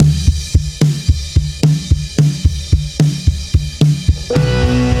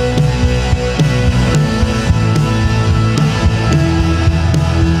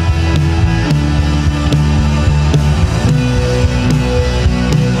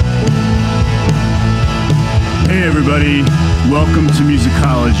Hey everybody, welcome to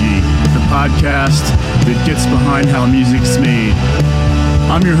Musicology, the podcast that gets behind how music's made.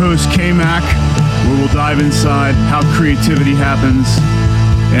 I'm your host, KMac, where we'll dive inside how creativity happens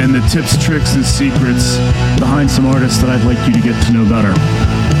and the tips, tricks, and secrets behind some artists that I'd like you to get to know better.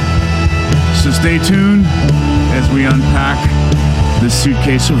 So stay tuned as we unpack this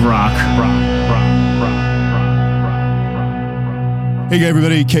suitcase of rock. Hey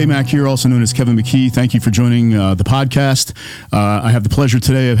everybody, KMac here, also known as Kevin McKee. Thank you for joining the podcast. I have the pleasure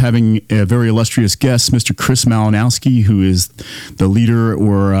today of having a very illustrious guest, Mr. Chris Malinowski, who is the leader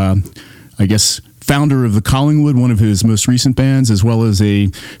or I guess founder of the Collingwood, one of his most recent bands, as well as a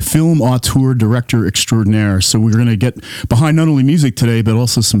film auteur director extraordinaire. So we're going to get behind not only music today, but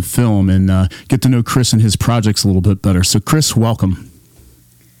also some film and get to know Chris and his projects a little bit better. So Chris, welcome.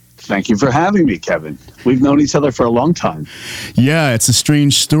 Thank you for having me, Kevin. We've known each other for a long time. Yeah, it's a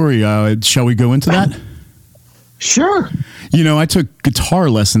strange story. Shall we go into that? Sure. You know, I took guitar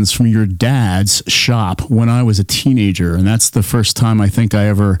lessons from your dad's shop when I was a teenager, and that's the first time I think I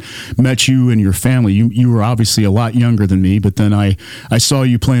ever met you and your family. You were obviously a lot younger than me, but then I saw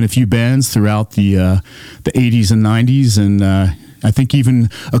you playing a few bands throughout the 80s and 90s, and I think even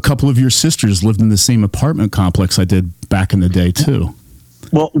a couple of your sisters lived in the same apartment complex I did back in the day, too.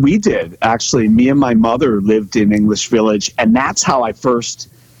 Well, we did. Actually, me and my mother lived in English Village, and that's how I first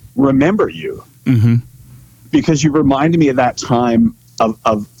remember you. Mm-hmm. Because you reminded me of that time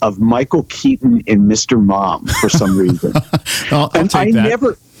of Michael Keaton in Mr. Mom for some reason. I'll take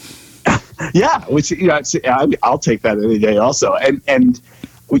that. Yeah, which I'll take that any day also. And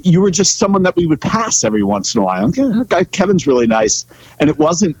you were just someone that we would pass every once in a while. Okay, Kevin's really nice. And it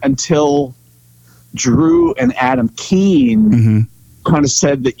wasn't until Drew and Adam Keane kind of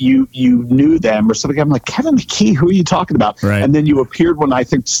said that you knew them or something. I'm like, Kevin McKee, who are you talking about? Right. And then you appeared when I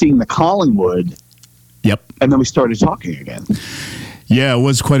think seeing the Collingwood. Yep. And then we started talking again. Yeah, it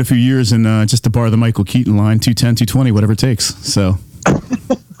was quite a few years, and just to borrow the Michael Keaton line, 210, 220, whatever it takes. So,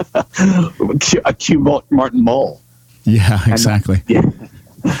 a cute Martin Mull. Yeah, exactly.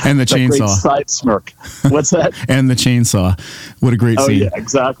 And the chainsaw. Great side smirk. What's that? And the chainsaw. What a great scene. Oh yeah,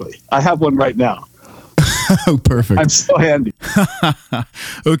 exactly. I have one right now. Oh, perfect. I'm so handy.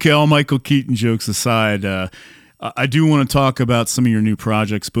 Okay, all Michael Keaton jokes aside, I do want to talk about some of your new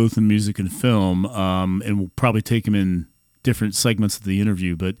projects, both in music and film, and we'll probably take them in different segments of the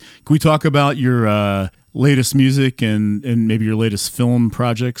interview. But can we talk about your latest music and maybe your latest film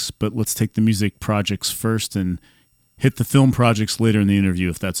projects? But let's take the music projects first and hit the film projects later in the interview,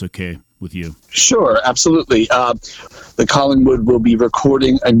 if that's okay with you. Sure, absolutely. The Collingwood will be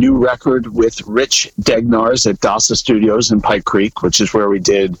recording a new record with Rich Degnars at Dasa Studios in Pike Creek, which is where we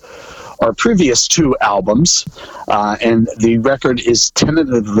did our previous two albums, and the record is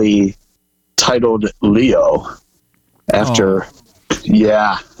tentatively titled Leo, after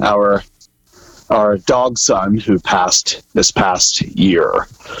our dog son who passed this past year.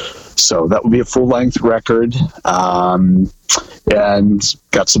 So that will be a full-length record, and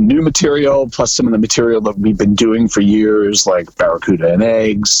got some new material plus some of the material that we've been doing for years, like Barracuda and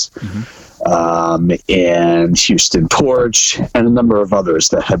Eggs. And Houston Porch, and a number of others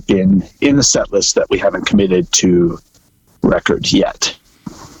that have been in the set list that we haven't committed to record yet.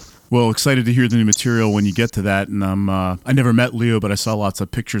 Well, excited to hear the new material when you get to that. And I never met Leo, but I saw lots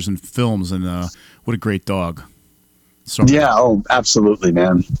of pictures and films, and what a great dog. Yeah, oh, absolutely,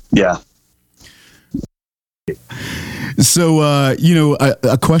 man. Yeah. So,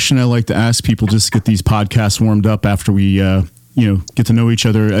 a question I like to ask people just to get these podcasts warmed up after we get to know each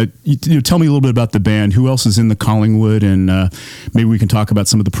other. Tell me a little bit about the band. Who else is in the Collingwood? And maybe we can talk about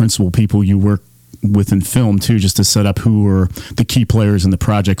some of the principal people you work with in film, too, just to set up who are the key players in the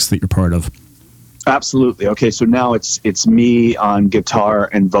projects that you're part of. Absolutely. Okay, so now it's me on guitar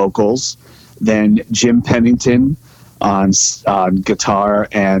and vocals, then Jim Pennington on guitar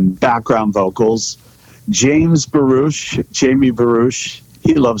and background vocals, Jamie Baruch,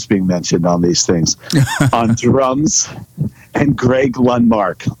 he loves being mentioned on these things, on drums, and Greg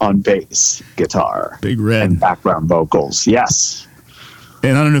Lundmark on bass, guitar, Big Red, and background vocals. Yes.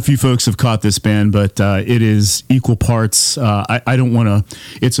 And I don't know if you folks have caught this band, but it is equal parts. I don't want to.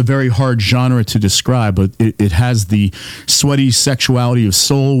 It's a very hard genre to describe, but it has the sweaty sexuality of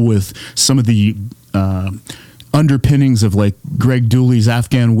soul with some of the underpinnings of like Greg Dooley's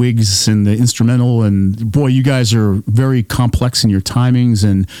Afghan Wigs and the instrumental. And boy, you guys are very complex in your timings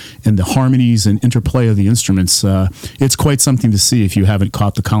and the harmonies and interplay of the instruments. It's quite something to see if you haven't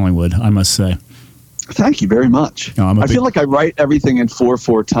caught the Collingwood, I must say. Thank you very much. I feel like I write everything in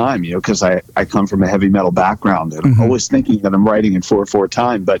 4/4 time, because I come from a heavy metal background, and I'm always thinking that I'm writing in 4/4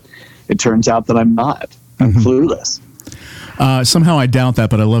 time, but it turns out that I'm not. I'm clueless. Somehow I doubt that,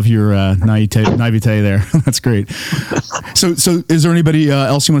 but I love your naivete there. That's great. So is there anybody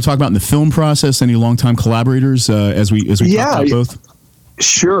else you want to talk about in the film process? Any longtime collaborators as we talk about both?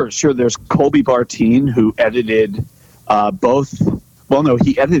 Sure. There's Colby Bartine, who edited both. Well, no,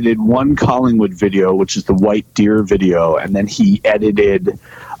 he edited one Collingwood video, which is the White Deer video, and then he edited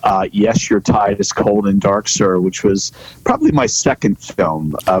Yes, Your Tide is Cold and Dark, Sir, which was probably my second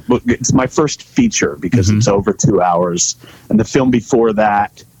film. It's my first feature because it's over 2 hours. And the film before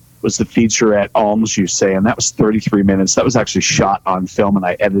that was the feature at Alms, you say, and that was 33 minutes. That was actually shot on film, and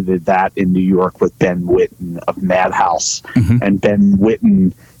I edited that in New York with Ben Whitten of Madhouse. And Ben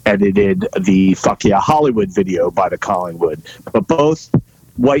Whitten edited the Fuck Yeah Hollywood video by the Collingwood. But both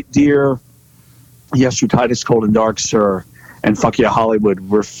White Deer, Yes, Your Tide is Cold and Dark, Sir, and Fuck Yeah Hollywood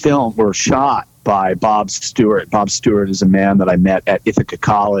were shot by Bob Stewart. Bob Stewart is a man that I met at Ithaca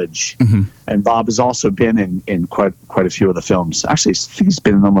College, and Bob has also been in quite a few of the films. Actually, I think he's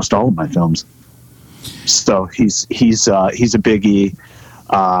been in almost all of my films. So he's a biggie.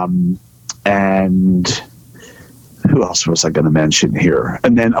 And who else was I going to mention here?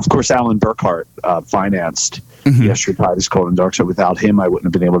 And then, of course, Alan Burkhart financed Yes, Your Tide is Cold and Dark. So without him, I wouldn't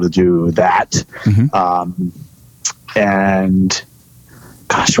have been able to do that. And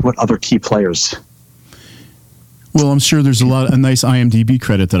gosh, what other key players? Well, I'm sure there's a nice IMDb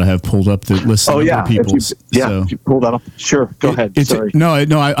credit that I have pulled up that lists other people's. If you pull that up, sure. Go ahead. Sorry. No,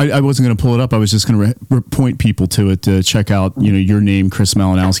 I wasn't going to pull it up. I was just going to point people to it to check out, your name, Chris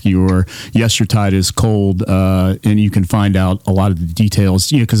Malinowski, or Yes, Your Tide is Cold, and you can find out a lot of the details.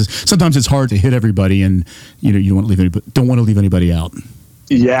 Because sometimes it's hard to hit everybody, and you don't want to leave anybody out.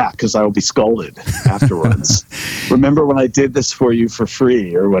 Yeah, because I will be scolded afterwards. Remember when I did this for you for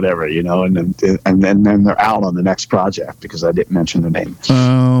free or whatever, and then they're out on the next project because I didn't mention their name.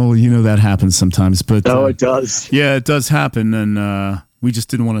 Oh, that happens sometimes. But it does. Yeah, it does happen, and we just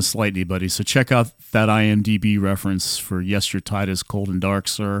didn't want to slight anybody. So check out that IMDb reference for Yes, Your Tide is Cold and Dark,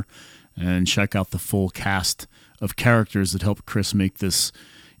 Sir, and check out the full cast of characters that helped Chris make this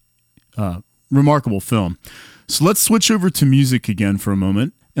remarkable film. So let's switch over to music again for a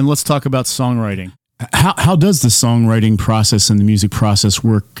moment, and let's talk about songwriting. How does the songwriting process and the music process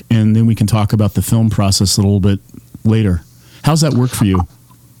work? And then we can talk about the film process a little bit later. How's that work for you?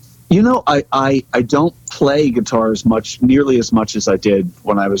 I don't play guitar nearly as much as I did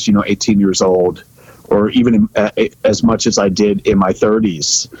when I was 18 years old, or even as much as I did in my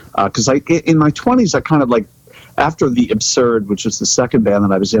 30s. Because in my 20s, I kind of after The Absurd, which was the second band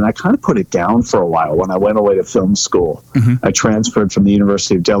that I was in, I kind of put it down for a while when I went away to film school. I transferred from the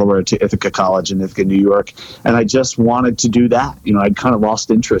University of Delaware to Ithaca College in Ithaca, New York, and I just wanted to do that. I'd kind of lost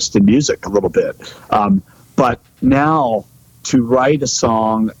interest in music a little bit. But now, to write a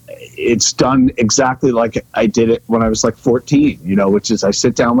song, it's done exactly like I did it when I was 14, which is I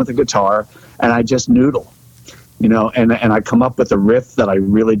sit down with a guitar and I just noodle. And I come up with a riff that I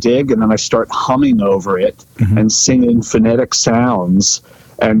really dig, and then I start humming over it and singing phonetic sounds.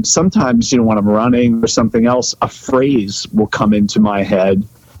 And sometimes, when I'm running or something else, a phrase will come into my head,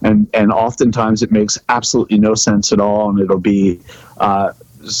 and oftentimes it makes absolutely no sense at all, and it'll be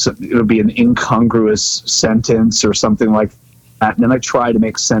an incongruous sentence or something like that. And then I try to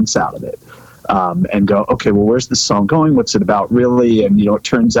make sense out of it and go, okay, well, where's this song going? What's it about really? And it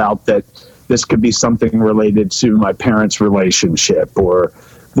turns out that this could be something related to my parents' relationship, or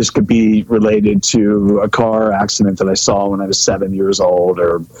this could be related to a car accident that I saw when I was 7 years old,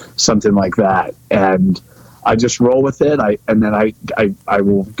 or something like that. And I just roll with it. And then I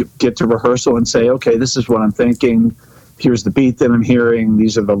will get to rehearsal and say, okay, this is what I'm thinking. Here's the beat that I'm hearing.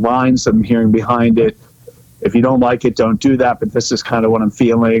 These are the lines that I'm hearing behind it. If you don't like it, don't do that. But this is kind of what I'm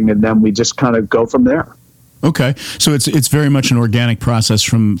feeling. And then we just kind of go from there. Okay, so it's very much an organic process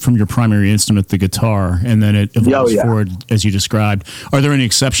from your primary instrument, the guitar, and then it evolves forward as you described. Are there any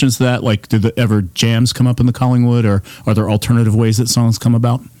exceptions to that? Like, did ever jams come up in the Collingwood, or are there alternative ways that songs come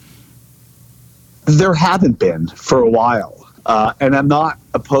about? There haven't been for a while, and I'm not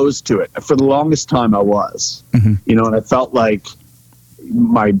opposed to it. For the longest time, I was, and I felt like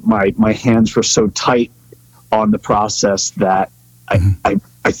my hands were so tight on the process that I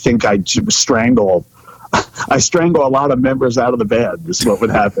think I strangle a lot of members out of the band is what would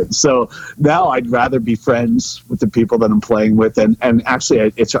happen. So now I'd rather be friends with the people that I'm playing with. And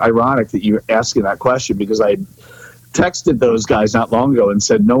actually, it's ironic that you're asking that question, because I texted those guys not long ago and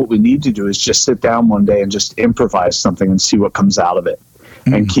said, no, what we need to do is just sit down one day and just improvise something and see what comes out of it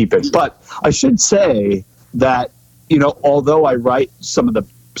and keep it. But I should say that, although I write some of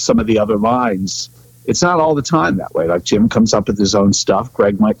the other lines, it's not all the time that way. Like Jim comes up with his own stuff.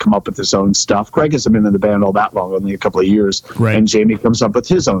 Greg might come up with his own stuff. Greg hasn't been in the band all that long, only a couple of years. Right. And Jamie comes up with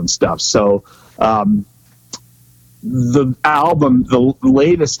his own stuff. So the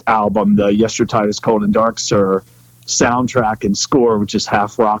latest album, the Yestertide is Cold and Dark, Sir, soundtrack and score, which is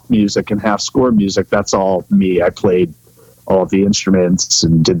half rock music and half score music, that's all me. I played all of the instruments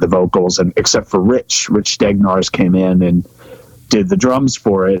and did the vocals, and except for Rich Degnars came in and did the drums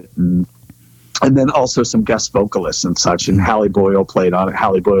for it, and then also some guest vocalists and such, and Hallie Boyle played on it.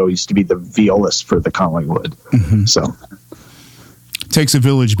 Hallie Boyle used to be the violist for the Collingwood. Mm-hmm. So takes a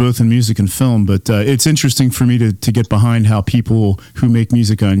village both in music and film, but it's interesting for me to get behind how people who make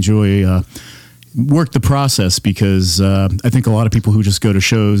music I enjoy work the process, because I think a lot of people who just go to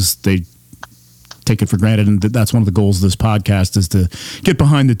shows, they take it for granted, and that's one of the goals of this podcast, is to get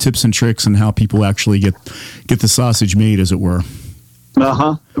behind the tips and tricks and how people actually get the sausage made, as it were.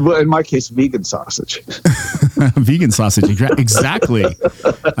 Uh-huh. Well, in my case, vegan sausage. Vegan sausage, exactly.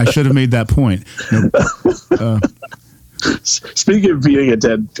 I should have made that point. Speaking of being a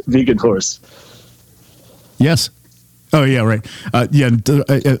dead vegan horse. Yes. Oh, yeah, right.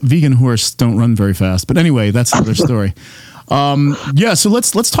 Vegan horse don't run very fast. But anyway, that's another story. So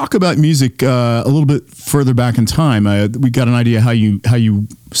let's talk about music a little bit further back in time. We got an idea how you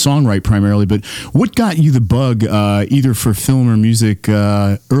songwrite primarily, but what got you the bug either for film or music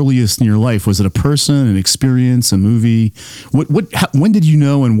earliest in your life? Was it a person, an experience, a movie? When did you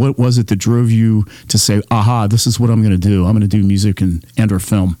know, and what was it that drove you to say, aha, this is what I'm going to do? I'm going to do music and or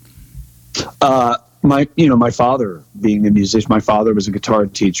film. My father being a musician, my father was a guitar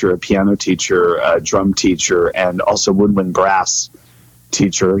teacher, a piano teacher, a drum teacher, and also woodwind brass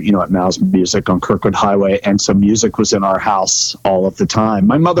teacher, at Mal's Music on Kirkwood Highway. And so music was in our house all of the time.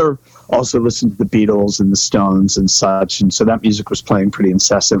 My mother also listened to the Beatles and the Stones and such. And so that music was playing pretty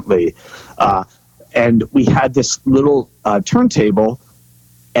incessantly. And we had this little turntable,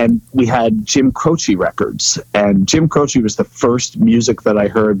 and we had Jim Croce records. And Jim Croce was the first music that I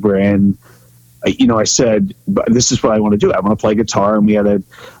heard wherein, I said, this is what I want to do. I want to play guitar. And we had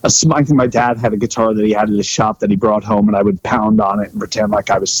I think my dad had a guitar that he had at his shop that he brought home, and I would pound on it and pretend like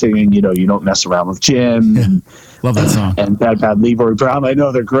I was singing, you don't mess around with Jim. Yeah. And, love that song. And Bad Leroy Brown. I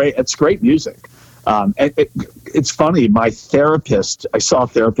know they're great. It's great music. It's funny. My therapist, I saw a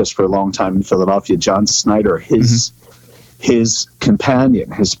therapist for a long time in Philadelphia, John Snyder, his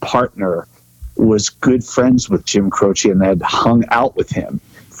companion, his partner, was good friends with Jim Croce and had hung out with him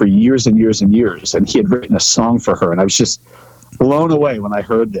for years and years and years, and he had written a song for her, and I was just blown away when I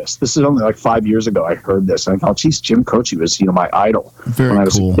heard this. This is only like 5 years ago I heard this, and I thought, geez, Jim Croce was, my idol when I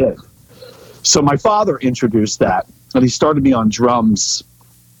was a kid. So my father introduced that, and he started me on drums,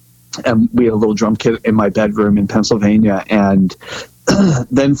 and we had a little drum kit in my bedroom in Pennsylvania, and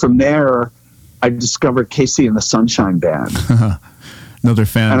then from there, I discovered Casey and the Sunshine Band. Another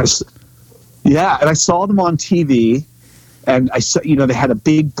fan. And I saw them on TV. And I saw, they had a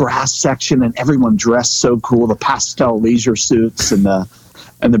big brass section, and everyone dressed so cool, the pastel leisure suits and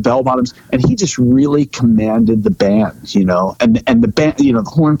the bell bottoms. And he just really commanded the band, and the band, the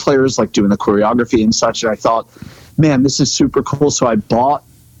horn players like doing the choreography and such. And I thought, man, this is super cool. So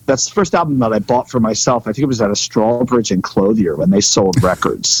that's the first album that I bought for myself. I think it was at a Strawbridge and Clothier when they sold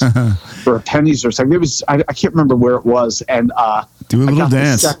records for pennies or something. It was, I can't remember where it was. And do a little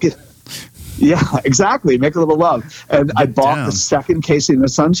dance. Yeah, exactly. Make a little love. And I bought the second Casey and the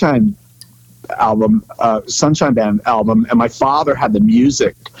Sunshine album, Sunshine Band album, and my father had the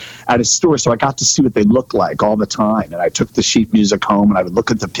music at his store, so I got to see what they looked like all the time. And I took the sheet music home, and I would look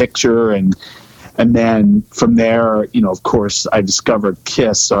at the picture, and then from there, of course, I discovered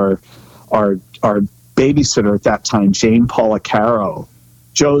Kiss. Our babysitter at that time, Jane Policaro,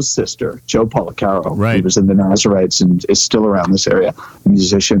 Joe's sister, Joe Policaro, right, who was in the Nazarites and is still around this area, a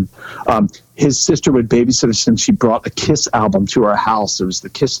musician. His sister would babysit us, and she brought a Kiss album to our house. It was the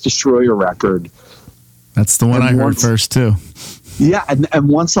Kiss Destroyer record. That's the one I heard first, too. Yeah, and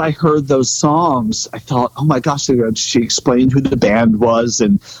once I heard those songs, I thought, oh my gosh, she explained who the band was,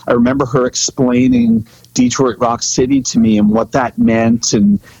 and I remember her explaining Detroit Rock City to me and what that meant,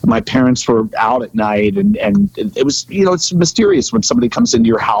 and my parents were out at night, and it was, it's mysterious when somebody comes into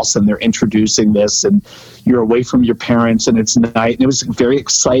your house and they're introducing this, and you're away from your parents, and it's night, and it was very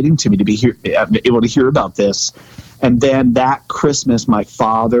exciting to me to be able to hear about this. And then that Christmas, my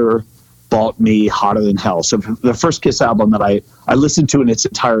father bought me Hotter Than Hell. So the first Kiss album that I listened to in its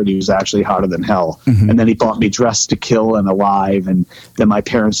entirety was actually Hotter Than Hell. Mm-hmm. And then he bought me Dressed to Kill and Alive. And then my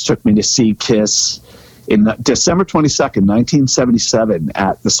parents took me to see Kiss in December 22nd, 1977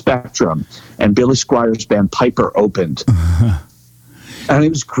 at the Spectrum. And Billy Squier's band Piper opened. And it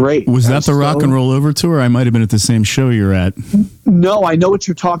was great. Was that the Rock and Roll Over tour? I might have been at the same show you're at. No, I know what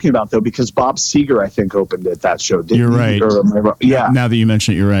you're talking about, though, because Bob Seger, I think, opened at that show. Didn't you're right. Yeah. Now that you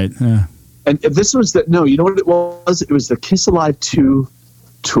mention it, you're right. Yeah. And this was you know what it was? It was the Kiss Alive 2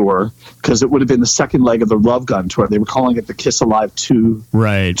 tour, because it would have been the second leg of the Love Gun tour. They were calling it the Kiss Alive 2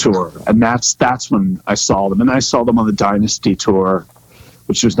 tour. And that's when I saw them. And I saw them on the Dynasty tour,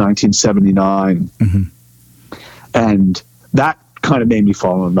 which was 1979. Mm-hmm. And that kind of made me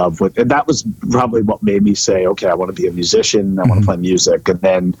fall in love with, and that was probably what made me say, okay, I want to be a musician, I want to play music. And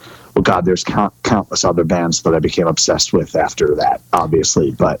then, well, God, there's countless other bands that I became obsessed with after that,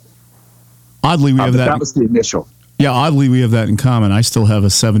 obviously. But oddly, we have that. That was the initial. Yeah, oddly, we have that in common. I still have a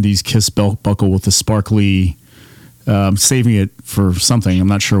 70s Kiss belt buckle with the sparkly, saving it for something. I'm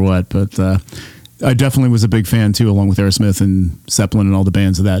not sure what, but I definitely was a big fan, too, along with Aerosmith and Zeppelin and all the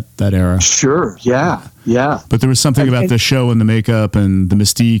bands of that era. Sure, yeah. But there was something about the show and the makeup and the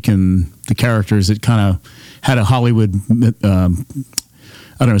mystique and the characters that kind of had a Hollywood,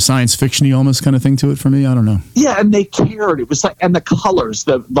 I don't know, science fiction-y almost kind of thing to it for me. I don't know. Yeah, and they cared. It was like, and the colors,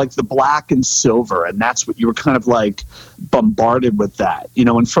 the black and silver, and that's what you were kind of like bombarded with that, you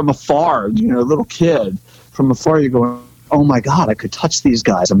know. And from afar, you know, a little kid, from afar, you're going, oh my God, I could touch these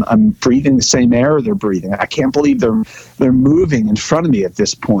guys. I'm breathing the same air they're breathing. I can't believe they're moving in front of me at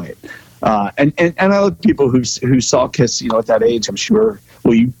this point. And I know people who saw Kiss, you know, at that age, I'm sure.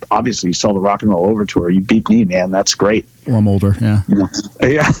 Well, you obviously saw the Rock and Roll Over tour. You beat me, man. That's great. Well, I'm older, yeah.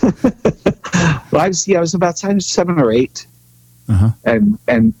 Yeah. Well, I was about 7 or 8,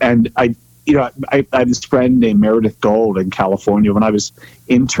 and I. You know, I had this friend named Meredith Gold in California. When I was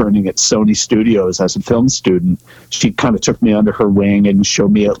interning at Sony Studios as a film student, she kind of took me under her wing and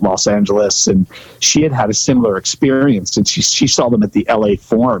showed me at Los Angeles. And she had a similar experience. And she saw them at the LA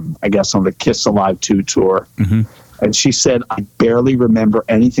Forum, I guess, on the Kiss Alive 2 tour. Mm-hmm. And she said, I barely remember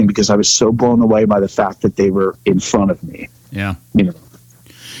anything because I was so blown away by the fact that they were in front of me. Yeah. You know.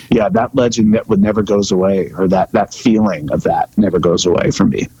 Yeah, that legend that never goes away, or that feeling of that never goes away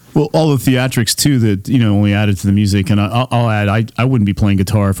from me. Well, all the theatrics, too, that, you know, we added to the music. And I'll add, I wouldn't be playing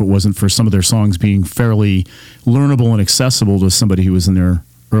guitar if it wasn't for some of their songs being fairly learnable and accessible to somebody who was in their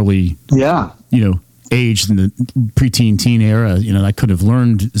early, age in the preteen, teen era. You know, I could have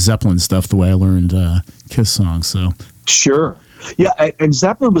learned Zeppelin stuff the way I learned Kiss songs. So Sure. Yeah, and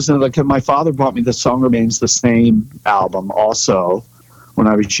Zeppelin was like, my father bought me the Song Remains the Same album also when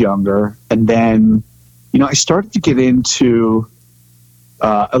I was younger. And then, you know, I started to get into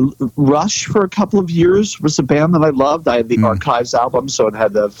Rush for a couple of years was a band that I loved. I had the Archives album, so it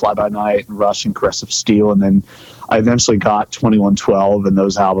had the Fly By Night and Rush and Caress of Steel, and then I eventually got 2112 and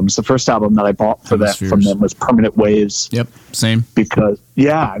those albums. The first album that I bought from them was Permanent Waves. Yep, same. Because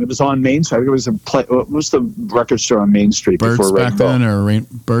and it was on Main Street. It was what was the record store on Main Street Burt's before back then, or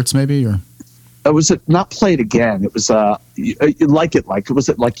Burt's maybe, or was it not Played Again? It was You Like It Like. Was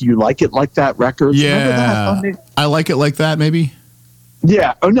it like You Like It Like That record? Yeah, I Like It Like That maybe.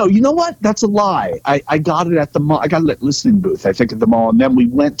 Yeah. Oh, no. You know what? That's a lie. I got it at the mall. I got it at listening booth, I think, at the mall. And then we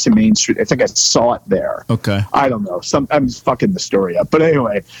went to Main Street. I think I saw it there. Okay. I don't know. I'm just fucking the story up. But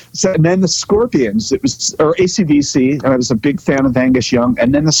anyway. So, and then the Scorpions, or AC/DC, and I was a big fan of Angus Young.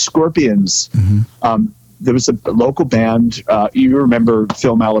 And then the Scorpions, there was a local band. You remember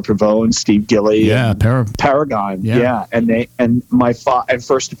Phil Malaprovo and Steve Gilly. Yeah, and Paragon. Yeah. And my and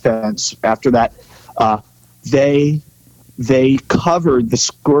First Defense, after that, they covered the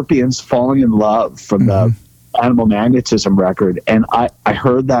Scorpions' Falling in Love from the Animal Magnetism record. And I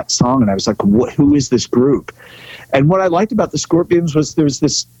heard that song and I was like, who is this group? And what I liked about the Scorpions was there's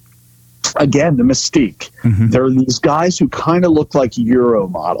this, again, the mystique. There are these guys who kind of look like Euro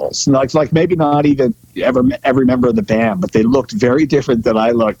models, like maybe not even every member of the band, but they looked very different than I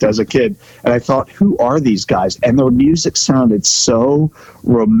looked as a kid. And I thought, who are these guys? And their music sounded so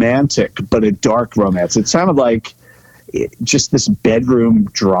romantic, but a dark romance. It sounded like just this bedroom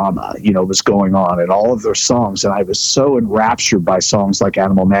drama, was going on in all of their songs. And I was so enraptured by songs like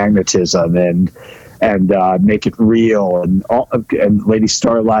Animal Magnetism and Make It Real and Lady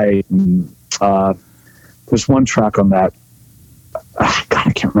Starlight. And there's one track on that. God,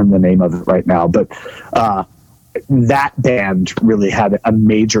 I can't remember the name of it right now, but that band really had a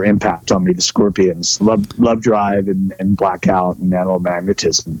major impact on me. The Scorpions, Love Drive and Blackout and Animal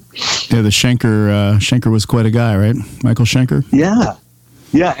Magnetism. Yeah, the Schenker was quite a guy, right? Michael Schenker.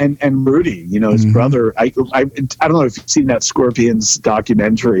 Yeah, and Rudy, his brother. I don't know if you've seen that Scorpions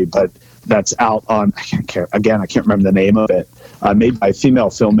documentary, but that's out on. I can't remember the name of it. Made by a female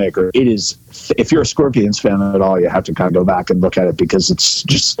filmmaker. It is. If you're a Scorpions fan at all, you have to kind of go back and look at it because it's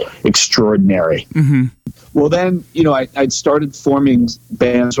just extraordinary. Well, then, I'd started forming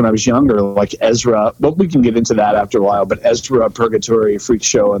bands when I was younger, like Ezra. Well, we can get into that after a while, but Ezra, Purgatory, Freak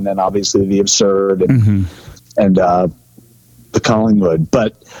Show, and then obviously The Absurd and the Collingwood.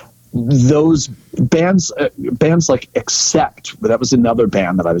 But those bands like Accept, that was another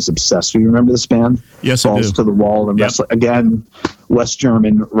band that I was obsessed with. You remember this band? Yes, Balls I do. to the Wall and Wrestling. Again, West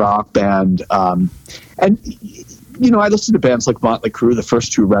German rock band. And I listened to bands like Motley Crue, the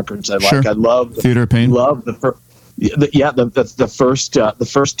first two records I like. Sure. I love Theater of Pain. Love the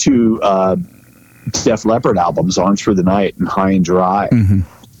first two Def Leppard albums, On Through the Night and High and Dry.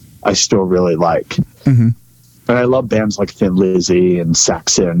 I still really like. And I love bands like Thin Lizzy and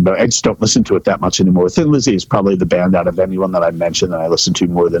Saxon, but I just don't listen to it that much anymore. Thin Lizzy is probably the band out of anyone that I mentioned that I listen to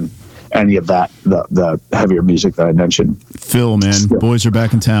more than any of that, the heavier music that I mentioned. Phil, man, Boys Are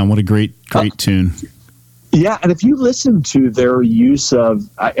Back in Town. What a great tune. Yeah, and if you listen to their use of,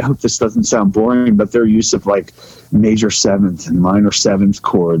 I hope this doesn't sound boring, but their use of like major seventh and minor seventh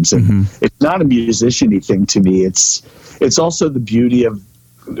chords, and it's not a musician-y thing to me. It's also the beauty of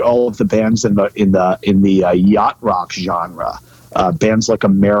all of the bands in the yacht rock genre, bands like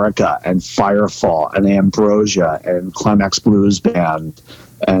America and Firefall and Ambrosia and Climax Blues Band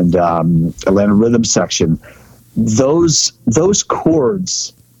and Atlanta Rhythm Section. Those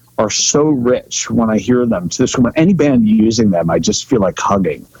chords are so rich when I hear them. When any band using them, I just feel like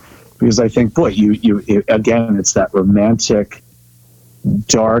hugging, because I think, boy, you again, it's that romantic,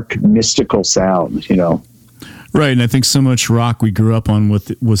 dark, mystical sound, Right, and I think so much rock we grew up on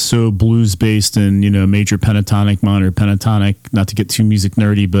was so blues based and major pentatonic, minor pentatonic. Not to get too music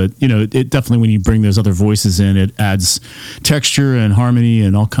nerdy, but it definitely, when you bring those other voices in, it adds texture and harmony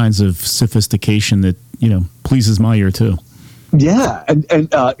and all kinds of sophistication that pleases my ear too. Yeah, and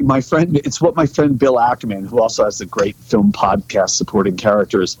my friend, it's what my friend Bill Ackerman, who also has a great film podcast supporting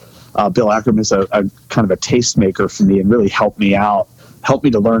characters. Bill Ackerman is a kind of a tastemaker for me and really helped me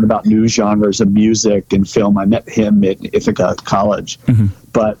to learn about new genres of music and film. I met him at Ithaca College,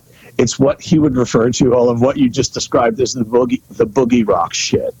 but it's what he would refer to, all of what you just described as the boogie rock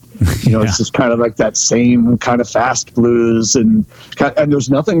shit. It's just kind of like that same kind of fast blues, and there's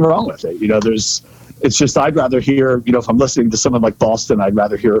nothing wrong with it. It's just, I'd rather hear, if I'm listening to someone like Boston, I'd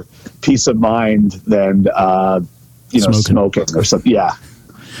rather hear Peace of Mind than, smoking or something. Yeah.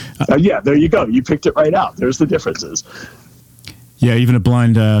 There you go. You picked it right out. There's the differences. Yeah, even a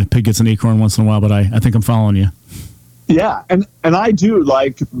blind pig gets an acorn once in a while, but I think I'm following you. Yeah, and I do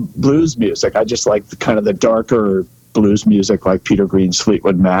like blues music. I just like the darker blues music, like Peter Green's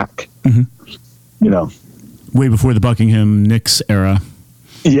Fleetwood Mac. Way before the Buckingham Nicks era.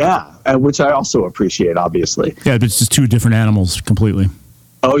 Yeah, which I also appreciate, obviously. Yeah, but it's just two different animals completely.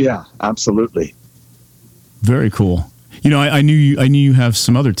 Oh yeah, absolutely. Very cool. I knew you have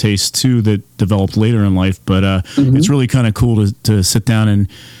some other tastes too that developed later in life, but it's really kind of cool to sit down and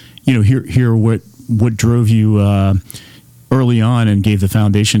hear what drove you early on and gave the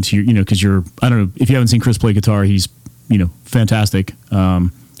foundation to your, because I don't know if you haven't seen Chris play guitar, he's fantastic.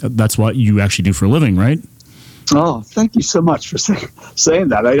 That's what you actually do for a living, right? Oh, thank you so much for saying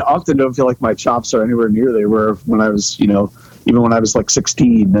that. I often don't feel like my chops are anywhere near they were when I was, even when I was like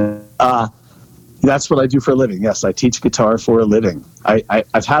 16. That's what I do for a living. Yes, I teach guitar for a living.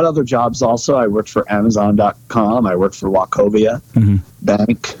 I've had other jobs also. I worked for Amazon.com. I worked for Wachovia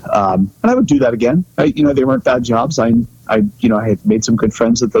Bank. And I would do that again. They weren't bad jobs. I had made some good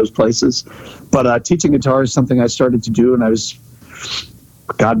friends at those places. But teaching guitar is something I started to do, and I was...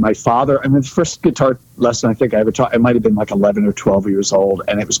 God, my father, the first guitar lesson I think I ever taught, I might have been like 11 or 12 years old,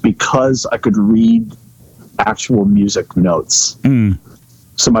 and it was because I could read actual music notes.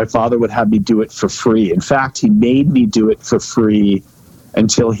 So my father would have me do it for free. In fact, he made me do it for free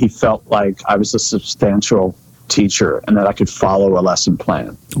until he felt like I was a substantial teacher and that I could follow a lesson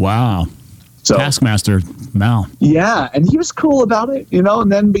plan. Wow. So, Taskmaster Mal. Yeah, and he was cool about it,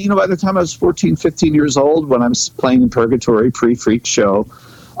 and then, by the time I was 14, 15 years old, when I was playing in Purgatory, pre-Freak Show,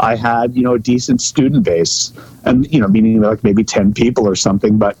 I had, a decent student base, and, meaning like maybe 10 people or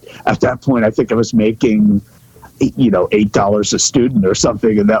something, but at that point, I think I was making, $8 a student or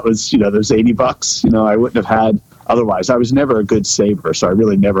something, and that was, there's $80, I wouldn't have had otherwise. I was never a good saver, so I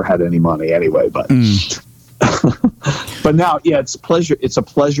really never had any money anyway, but... But now, it's a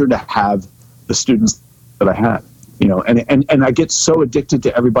pleasure to have the students that I had, and I get so addicted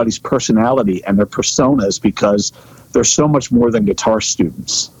to everybody's personality and their personas because they're so much more than guitar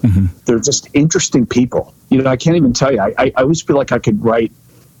students. They're just interesting people. I can't even tell you. I always feel like I could write,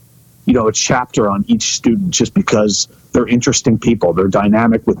 a chapter on each student just because they're interesting people. They're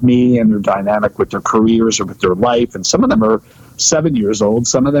dynamic with me, and they're dynamic with their careers or with their life. And some of them are 7 years old,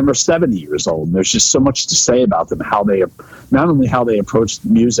 some of them are 70 years old. And there's just so much to say about them, not only how they approach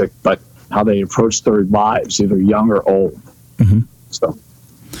music, but how they approach their lives, either young or old. Mm-hmm. So,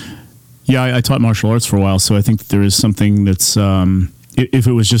 yeah, I taught martial arts for a while, so I think there is something that's, if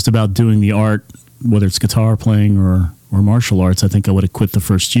it was just about doing the art, whether it's guitar playing or martial arts, I think I would have quit the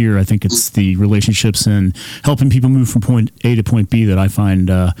first year. I think it's the relationships and helping people move from point A to point B that I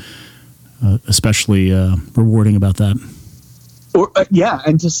find especially rewarding about that.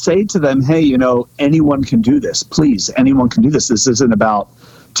 And to say to them, hey, anyone can do this. Please, anyone can do this. This isn't about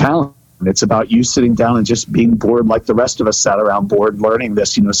talent. It's about you sitting down and just being bored like the rest of us sat around bored learning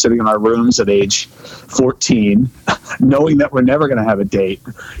this, sitting in our rooms at age 14, knowing that we're never going to have a date,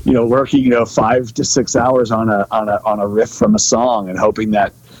 working, 5 to 6 hours on a riff from a song and hoping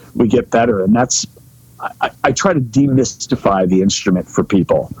that we get better. And that's, I try to demystify the instrument for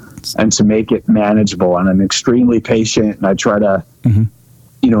people and to make it manageable. And I'm extremely patient, and I try to,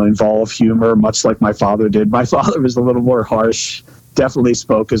 involve humor, much like my father did. My father was a little more harsh, definitely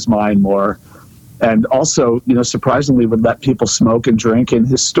spoke his mind more, and also, surprisingly would let people smoke and drink in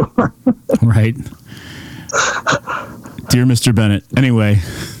his store. Right. Dear Mr. Bennett. Anyway.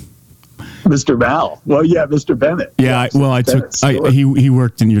 Mr. Mal. Well, yeah, Mr. Bennett. Yeah, he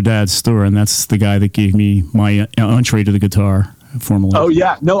worked in your dad's store, and that's the guy that gave me my entree to the guitar formally. Oh,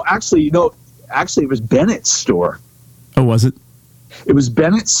 yeah. No, actually, it was Bennett's store. Oh, was it? It was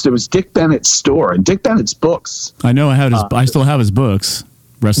Dick Bennett's store, and Dick Bennett's books. I know I still have his books.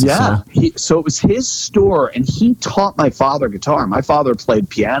 Rest his soul. So it was his store, and he taught my father guitar. My father played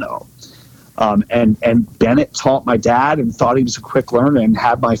piano. And Bennett taught my dad and thought he was a quick learner and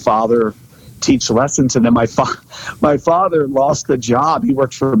had my father teach lessons. And then my father lost the job. He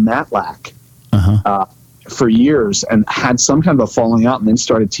worked for Matlack for years and had some kind of a falling out, and then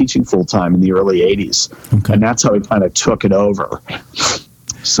started teaching full time in the early 80s. Okay. And that's how he kind of took it over.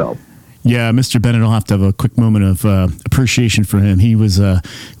 So. Yeah, Mr. Bennett, I'll have to have a quick moment of appreciation for him. He was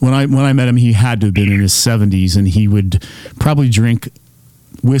when I met him, he had to have been in his 70s, and he would probably drink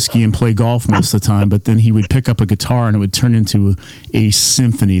whiskey and play golf most of the time, but then he would pick up a guitar and it would turn into a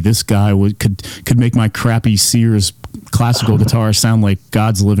symphony. This guy could make my crappy Sears classical guitar sound like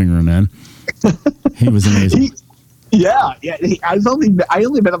God's living room, man. He was amazing. I only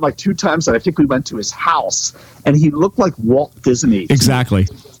met him like 2 times, and I think we went to his house, and he looked like Walt Disney. Exactly.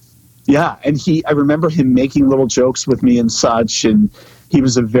 Yeah, and I remember him making little jokes with me and such, and he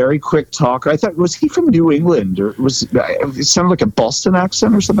was a very quick talker. I thought, was he from New England, or it sounded like a Boston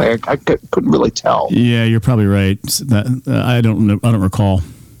accent or something? I couldn't really tell. Yeah, you're probably right. I don't know. I don't recall.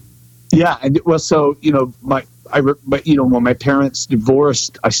 Yeah, and when my parents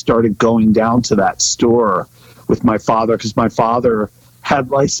divorced, I started going down to that store with my father, because my father had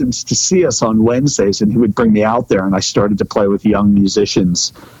license to see us on Wednesdays, and he would bring me out there, and I started to play with young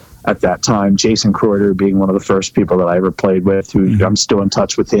musicians at that time, Jason Croyder being one of the first people that I ever played with, who I'm still in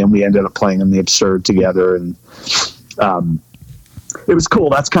touch with him. We ended up playing in the Absurd together, and it was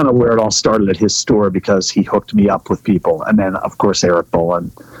cool. That's kind of where it all started, at his store, because he hooked me up with people. And then, of course, Eric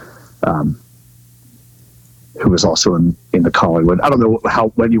Boland, who was also in the Collingwood. I don't know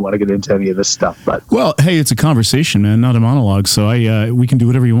when you want to get into any of this stuff, but well, hey, it's a conversation, man, not a monologue. So we can do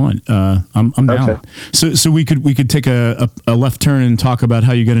whatever you want. I'm down. Okay. So we could take a left turn and talk about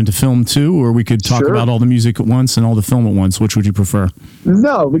how you got into film too, or we could talk about all the music at once and all the film at once. Which would you prefer?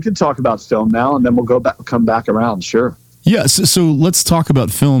 No, we could talk about film now, and then we'll come back around. Sure. Yeah. So let's talk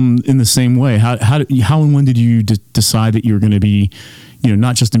about film in the same way. How and when did you decide that you were going to be,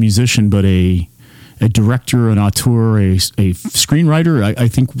 not just a musician, but a director, an auteur, a screenwriter? I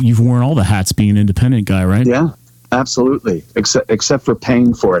think you've worn all the hats being an independent guy, right? Yeah, absolutely. Except for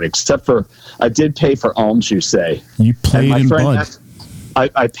paying for it. I did pay for alms, you say. You played in blood.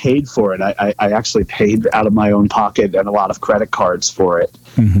 I paid for it. I actually paid out of my own pocket and a lot of credit cards for it.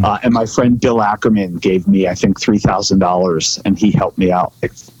 Mm-hmm. And my friend Bill Ackerman gave me, I think, $3,000, and he helped me out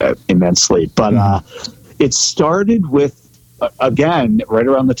immensely. But it started with, again, right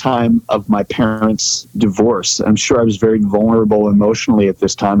around the time of my parents' divorce. I'm sure I was very vulnerable emotionally at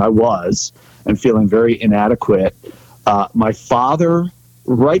this time. I was, and feeling very inadequate. My father,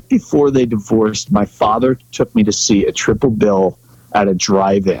 right before they divorced, my father took me to see a triple bill at a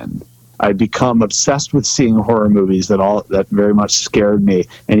drive-in. I'd become obsessed with seeing horror movies that very much scared me.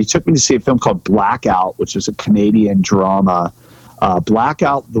 And he took me to see a film called Blackout, which is a Canadian drama.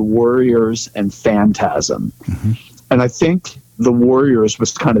 Blackout, The Warriors, and Phantasm. Mm-hmm. And I think The Warriors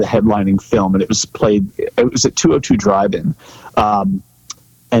was kind of the headlining film, and it was at 202 Drive-In.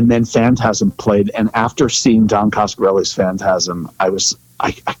 and then Phantasm played. And after seeing Don Coscarelli's Phantasm, I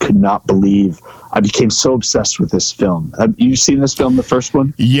could not believe I became so obsessed with this film. Have you seen this film, the first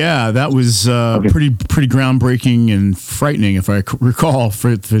one? Yeah, that was pretty groundbreaking and frightening, if I recall.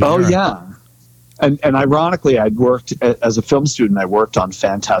 Yeah. And ironically, I'd worked as a film student. I worked on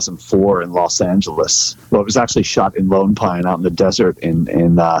Phantasm 4 in Los Angeles. Well, it was actually shot in Lone Pine out in the desert in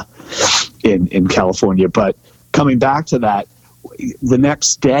California. But coming back to that, the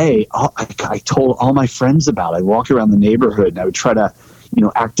next day, I told all my friends about it. I walked around the neighborhood and I would try to,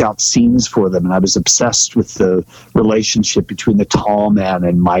 act out scenes for them. And I was obsessed with the relationship between the tall man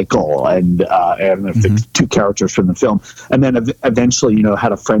and Michael and the two characters from the film. And then eventually,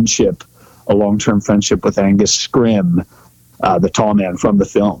 had a long-term friendship with Angus Scrimm, the tall man from the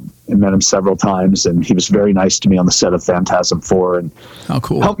film, and met him several times. And he was very nice to me on the set of Phantasm 4 and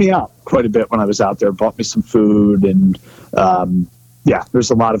helped me out quite a bit when I was out there, bought me some food. And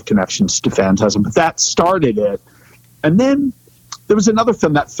there's a lot of connections to Phantasm, but that started it. And then there was another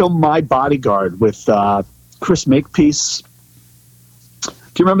film, that film My Bodyguard with Chris Makepeace. Do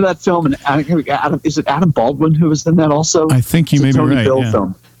you remember that film? And is it Adam Baldwin who was in that also? I think you may be right. Bill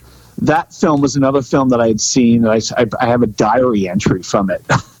film. That film was another film that I had seen. I have a diary entry from it.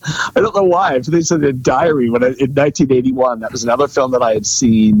 I don't know why. I think it's in a diary in 1981. That was another film that I had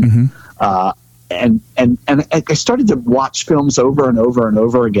seen. And I started to watch films over and over and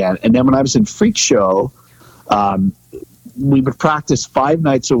over again. And then when I was in Freak Show, we would practice 5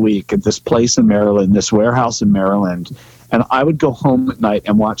 nights a week at this place in Maryland, this warehouse in Maryland. And I would go home at night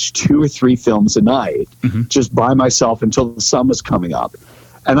and watch 2 or 3 films a night just by myself until the sun was coming up.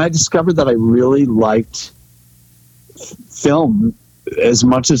 And I discovered that I really liked film as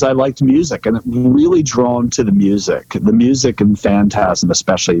much as I liked music, and I'm really drawn to the music in Phantasm,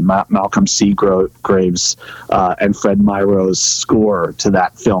 especially Malcolm Seagrave's and Fred Myro's score to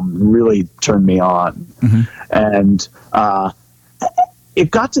that film really turned me on. And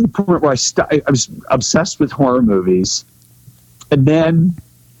it got to the point where I was obsessed with horror movies, and then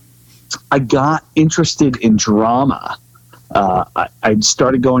I got interested in drama. I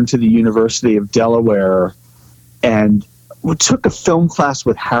started going to the University of Delaware and we took a film class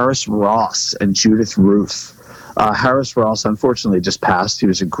with Harris Ross and Judith Ruth. Harris Ross, unfortunately, just passed. He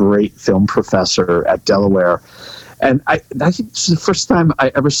was a great film professor at Delaware. And I think this is the first time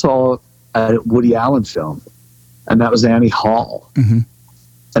I ever saw a Woody Allen film, and that was Annie Hall.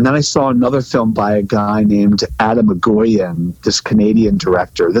 And then I saw another film by a guy named Adam Agoyan, this Canadian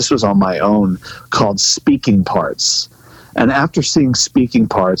director. This was on my own, called Speaking Parts. And after seeing Speaking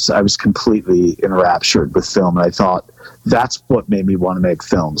Parts, I was completely enraptured with film. And I thought, that's what made me want to make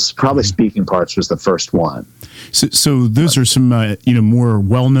films. Probably Speaking Parts was the first one. So those are some more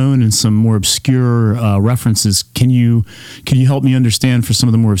well-known and some more obscure references. Can you help me understand for some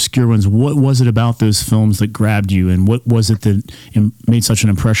of the more obscure ones, what was it about those films that grabbed you, and what was it that made such an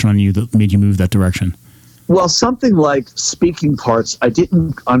impression on you that made you move that direction? Well, something like Speaking Parts, I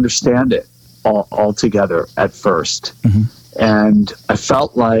didn't understand it altogether at first. And I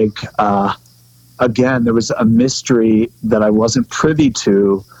felt like, again, there was a mystery that I wasn't privy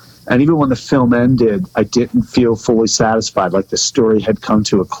to. And even when the film ended, I didn't feel fully satisfied, like the story had come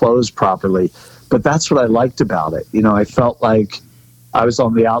to a close properly. But that's what I liked about it. I felt like I was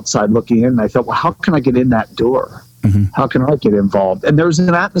on the outside looking in, and I thought, well, how can I get in that door? How can I get involved? And there was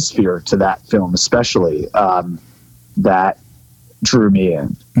an atmosphere to that film, especially, that drew me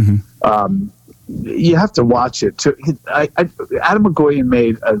in. You have to watch it. Adam Agoyan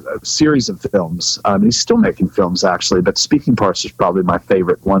made a series of films. He's still making films, actually, but Speaking Parts is probably my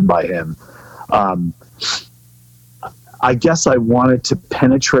favorite one by him. I guess I wanted to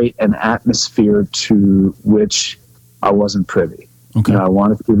penetrate an atmosphere to which I wasn't privy. I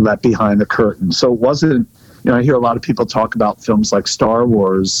wanted to be let behind the curtain. So it wasn't, I hear a lot of people talk about films like Star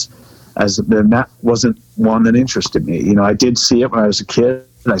Wars, and that wasn't one that interested me. I did see it when I was a kid,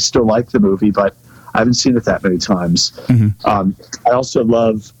 and I still like the movie, but I haven't seen it that many times. I also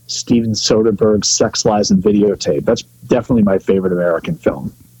love Steven Soderbergh's Sex, Lies, and Videotape. That's definitely my favorite American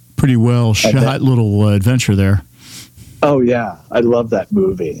film. Pretty well shot little adventure there. Oh yeah, I love that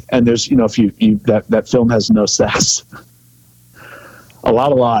movie. And there's, if you that film has no sex, a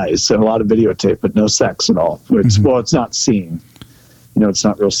lot of lies and a lot of videotape, but no sex at all. It's not seen. It's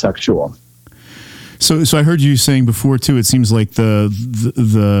not real sexual. So I heard you saying before too. It seems like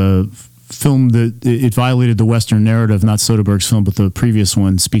the film that it violated the Western narrative, not Soderbergh's film, but the previous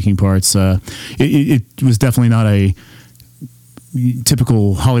one, Speaking Parts. It was definitely not a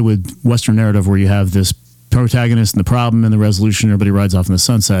typical Hollywood Western narrative where you have this protagonist and the problem and the resolution. Everybody rides off in the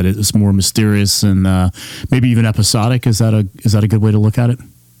sunset. It's more mysterious and maybe even episodic. Is that a good way to look at it?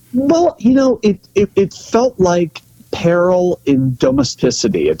 Well, it felt like peril in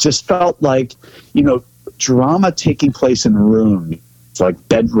domesticity. It just felt like, drama taking place in rooms, like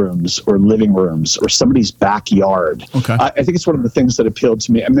bedrooms or living rooms or somebody's backyard. Okay. I think it's one of the things that appealed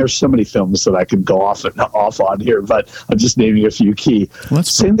to me. I mean, there's so many films that I could go off on here, but I'm just naming a few key.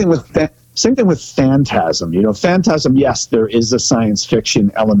 Same thing with Phantasm. Phantasm, yes, there is a science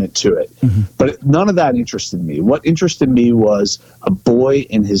fiction element to it, but none of that interested me. What interested me was a boy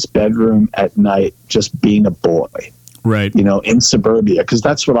in his bedroom at night just being a boy. Right. In suburbia, because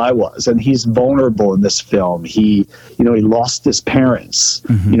that's what I was. And he's vulnerable in this film. He lost his parents,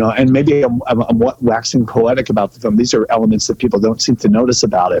 and maybe I'm waxing poetic about the film. These are elements that people don't seem to notice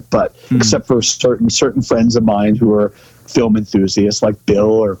about it, but except for certain friends of mine who are film enthusiasts like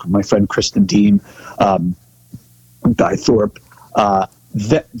Bill or my friend Kristen Dean, Guy Thorpe,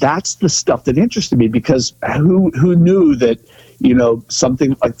 that's the stuff that interested me, because who knew that,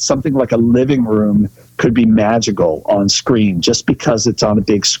 something like a living room could be magical on screen just because it's on a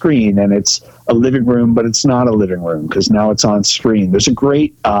big screen, and it's a living room, but it's not a living room because now it's on screen. There's a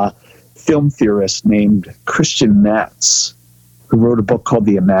great film theorist named Christian Metz who wrote a book called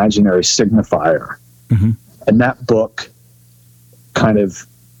The Imaginary Signifier. And that book kind of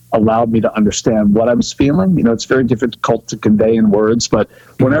allowed me to understand what I was feeling. It's very difficult to convey in words, but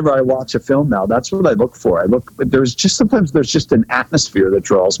whenever I watch a film now, that's what I look for. Sometimes there's just an atmosphere that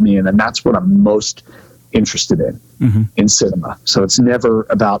draws me in, and that's what I'm most interested in cinema. So it's never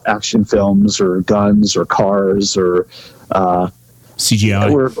about action films or guns or cars or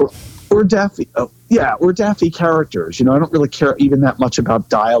CGI or daffy. Or daffy characters. I don't really care even that much about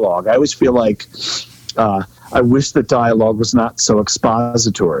dialogue. I always feel like I wish that dialogue was not so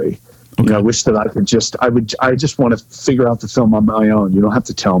expository. Okay. I wish that I just want to figure out the film on my own. You don't have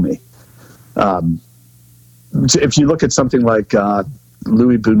to tell me. If you look at something like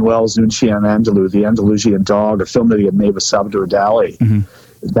Louis Buñuel's Un Chien Andalou, The Andalusian Dog, a film that he had made with Salvador Dali,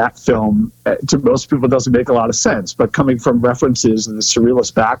 that film, to most people, doesn't make a lot of sense. But coming from references and the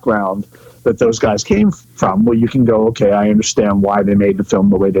surrealist background that those guys came from, well, you can go, okay, I understand why they made the film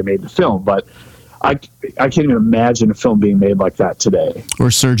the way they made the film. But I can't even imagine a film being made like that today. Or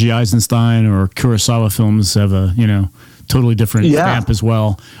Sergei Eisenstein or Kurosawa films have a, totally different stamp as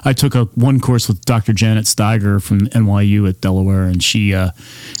well. I took one course with Dr. Janet Steiger from NYU at Delaware, and she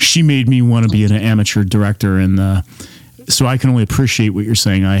made me want to be an amateur director. And so I can only appreciate what you're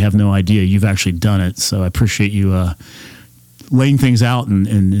saying. I have no idea. You've actually done it. So I appreciate you laying things out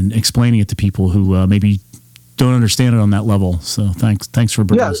and explaining it to people who maybe don't understand it on that level. So thanks for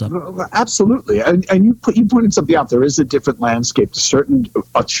bringing this up. Absolutely. And you pointed something out. There is a different landscape to certain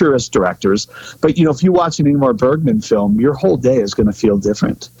tourist directors, but if you watch an Ingmar Bergman film, your whole day is going to feel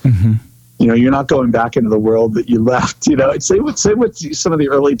different. You're not going back into the world that you left. Same with some of the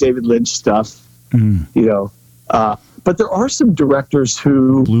early David Lynch stuff. But there are some directors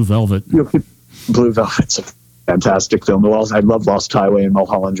who Blue Velvet. Blue Velvet's a fantastic film. I love Lost Highway and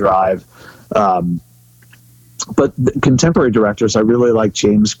Mulholland Drive. But contemporary directors, I really like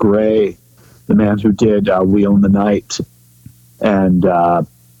James Gray, the man who did We Own the Night and The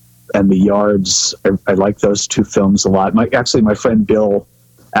Yards. I like those two films a lot. My friend Bill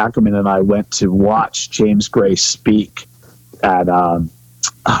Ackerman and I went to watch James Gray speak at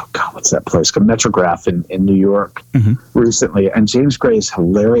what's that place called? Metrograph in New York recently. And James Gray is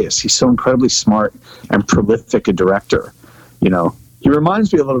hilarious. He's so incredibly smart and prolific a director. He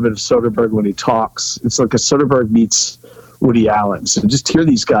reminds me a little bit of Soderbergh when he talks. It's like a Soderbergh meets Woody Allen. So just to hear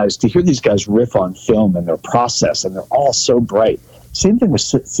these guys riff on film and their process, and they're all so bright. Same thing with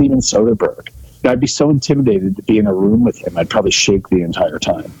Steven Soderbergh. I'd be so intimidated to be in a room with him. I'd probably shake the entire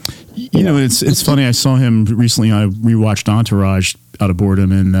time. It's funny. I saw him recently. I rewatched Entourage out of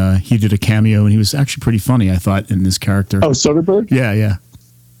boredom, and he did a cameo, and he was actually pretty funny, I thought, in this character. Oh, Soderbergh? Yeah.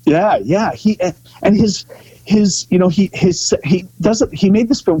 He made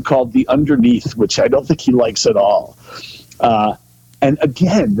this film called The Underneath, which I don't think he likes at all. And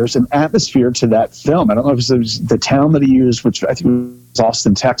again, there's an atmosphere to that film. I don't know if it was the town that he used, which I think was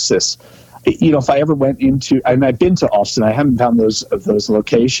Austin, Texas. If I ever went into, and I've been to Austin, I haven't found those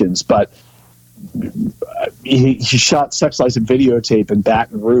locations, but he shot Sex, Lies, and Videotape in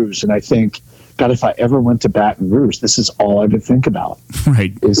Baton Rouge, and I think, God, if I ever went to Baton Rouge, this is all I would think about.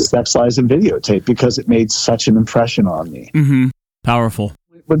 Right. Is Sex, Lies, and Videotape, because it made such an impression on me. Powerful.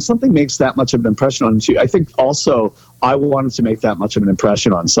 When something makes that much of an impression on you, I think also I wanted to make that much of an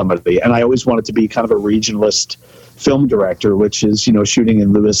impression on somebody, and I always wanted to be kind of a regionalist film director, which is, shooting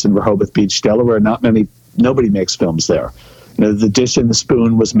in Lewis and Rehoboth Beach, Delaware. Nobody makes films there. The Dish and the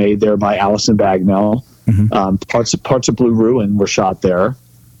Spoon was made there by Alison Bagnell. Parts of Blue Ruin were shot there.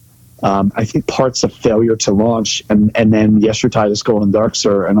 I think parts of Failure to Launch, and then Yes, Your Tide is Golden Dark,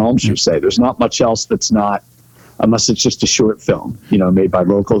 Sir, and Alms You Say. There's not much else that's not, unless it's just a short film, made by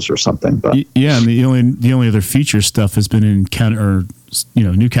locals or something. But yeah, and the only other feature stuff has been in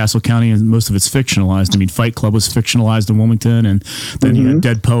Newcastle County, and most of it's fictionalized. I mean, Fight Club was fictionalized in Wilmington, and then you had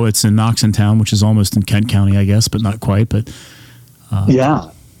Dead Poets in Knoxontown, which is almost in Kent County, I guess, but not quite. But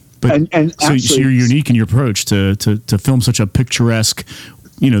yeah, but and so you're unique in your approach to film such a picturesque.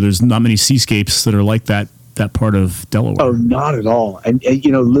 There's not many seascapes that are like that part of Delaware. Oh, not at all. And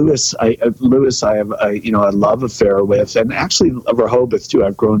Lewis, I have a love affair with, and actually Rehoboth too.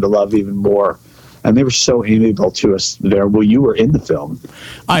 I've grown to love even more. And they were so amiable to us there. Well, you were in the film.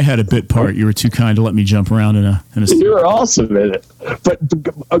 I had a bit part. You were too kind to let me jump around in a. You were awesome in it. But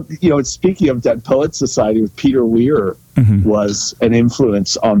speaking of Dead Poets Society, with Peter Weir was an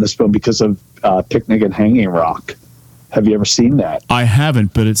influence on this film because of Picnic and Hanging Rock. Have you ever seen that? I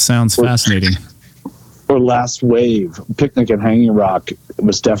haven't, but it sounds fascinating. Or Last Wave. Picnic and Hanging Rock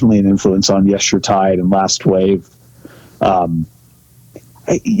was definitely an influence on Yes, Your Tide and Last Wave. I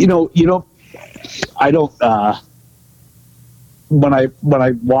don't. When I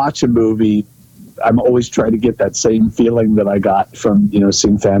watch a movie, I'm always trying to get that same feeling that I got from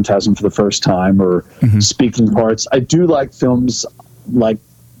seeing Phantasm for the first time or speaking parts. I do like films like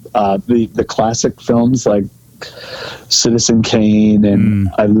the classic films like Citizen Kane, and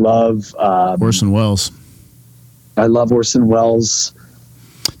I love Orson Welles. I love Orson Welles.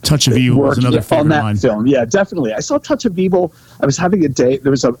 Touch of Evil was another favorite on that line. film. Yeah, definitely. I saw Touch of Evil. I was having a day.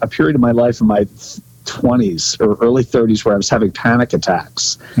 There was a period of my life in my 20s or early 30s where I was having panic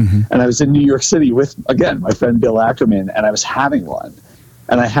attacks, and I was in New York City with, again, my friend Bill Ackerman, and I was having one,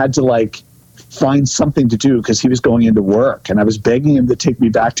 and I had to find something to do because he was going into work, and I was begging him to take me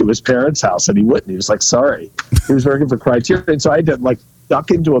back to his parents' house, and he wouldn't. He was like, sorry. He was working for Criterion, so I had to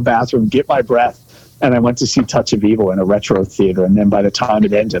duck into a bathroom, get my breath, and I went to see Touch of Evil in a retro theater, and then by the time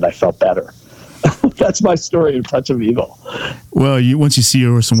it ended, I felt better. That's my story of Touch of Evil. Well, once you see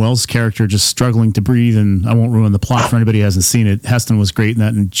Orson Welles' character just struggling to breathe, and I won't ruin the plot for anybody who hasn't seen it, Heston was great in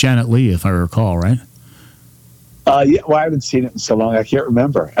that, and Janet Leigh, if I recall, right? Yeah, well, I haven't seen it in so long, I can't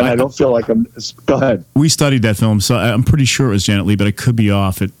remember. And I don't feel like I'm... Go ahead. We studied that film, so I'm pretty sure it was Janet Leigh, but I could be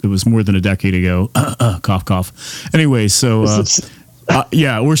off. It was more than a decade ago. Cough, cough. Anyway, so...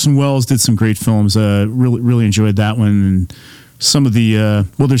 yeah, Orson Welles did some great films. Really enjoyed that one. And some of the...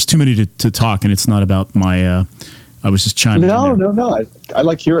 there's too many to talk, and it's not about my... I was just chiming in there. No. I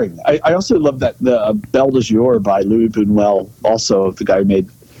like hearing. I also love that the Belle de Jour by Louis Buñuel, also the guy who made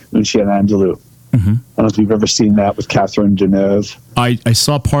Un Chien Andalou. I don't know if you've ever seen that with Catherine Deneuve. I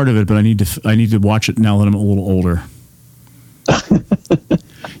saw part of it, but I need to watch it now that I'm a little older.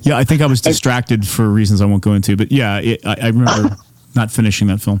 Yeah, I think I was distracted for reasons I won't go into. But yeah, I remember not finishing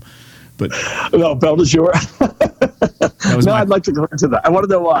that film. But no, Belle de Jour. I'd like to go into that. I want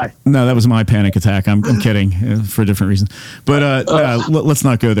to know why. No, that was my panic attack. I'm kidding for a different reason. But let's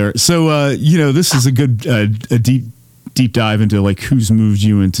not go there. So this is a good a deep dive into who's moved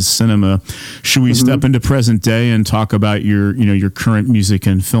you into cinema. Should we step into present day and talk about your current music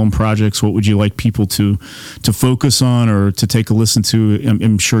and film projects? What would you like people to focus on or to take a listen to?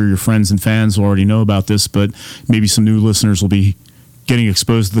 I'm sure your friends and fans will already know about this, but maybe some new listeners will be getting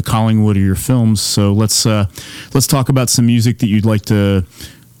exposed to the Collingwood or your films. So let's talk about some music that you'd like to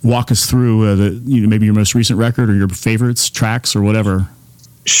walk us through. Maybe your most recent record or your favorites, tracks, or whatever.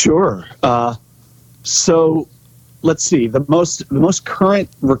 Sure. So let's see. The most current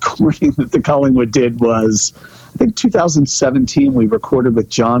recording that the Collingwood did was, I think, 2017. We recorded with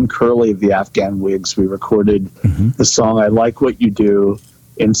John Curley of the Afghan Wigs. We recorded the song "I Like What You Do"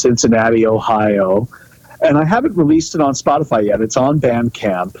 in Cincinnati, Ohio, and I haven't released it on Spotify yet. It's on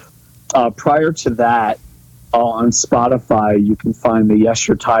Bandcamp. Prior to that, on Spotify, you can find the "Yes,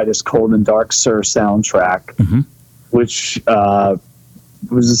 Your Tide is Cold and Dark, Sir" soundtrack, which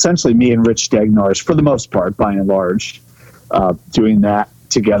was essentially me and Rich Degnars, for the most part, by and large, doing that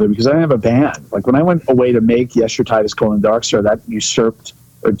together because I didn't have a band. When I went away to make Yes, Your Tide is Cold and Dark, Sir, that usurped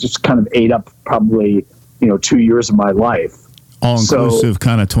or just kind of ate up probably 2 years of my life. All inclusive,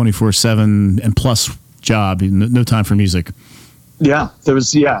 kind of 24/7 and plus job, no time for music. Yeah, there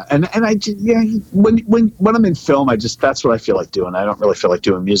was, and I when I'm in film, that's what I feel like doing. I don't really feel like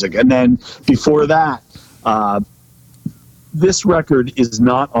doing music. And then before that, this record is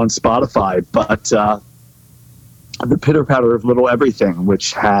not on Spotify, but The Pitter Patter of Little Everything,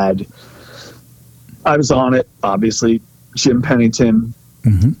 which I was on it, obviously, Jim Pennington,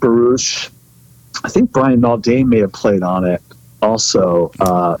 Baruch, I think Brian Maldane may have played on it also.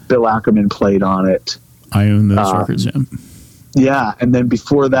 Bill Ackerman played on it. I own those records, yeah. Yeah, and then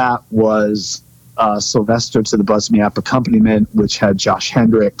before that was Sylvester to the Buzz Me Up accompaniment, which had Josh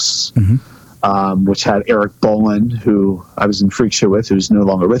Hendricks, which had Eric Boland, who I was in Freak Show with, who's no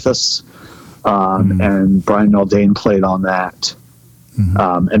longer with us, and Brian Naldane played on that.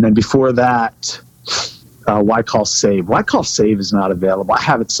 And then before that, Why Call Save? Why Call Save is not available. I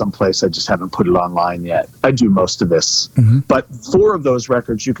have it someplace. I just haven't put it online yet. I do most of this. But 4 of those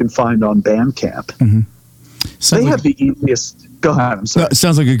records you can find on Bandcamp. They have the easiest. Go ahead. I'm sorry. It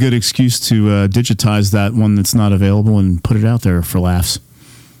sounds like a good excuse to digitize that one that's not available and put it out there for laughs.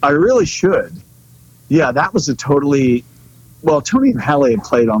 I really should. Yeah, that was a totally. Well, Tony and Hallie had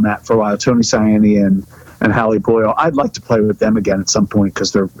played on that for a while. Tony Siani and Hallie Boyle. I'd like to play with them again at some point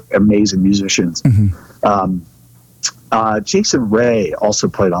because they're amazing musicians. Jason Ray also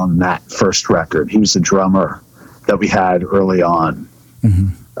played on that first record. He was the drummer that we had early on.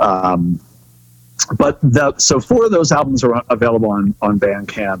 So 4 of those albums are available on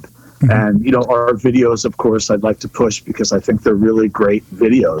Bandcamp. And, our videos, of course, I'd like to push because I think they're really great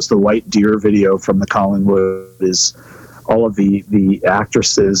videos. The White Deer video from the Collingwood is all of the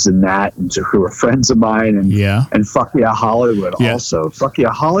actresses in that who are friends of mine. And Fuck Yeah Hollywood also. Fuck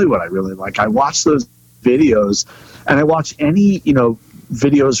Yeah Hollywood I really like. I watch those videos, and I watch any,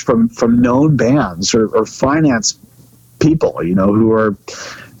 videos from known bands or finance people, who are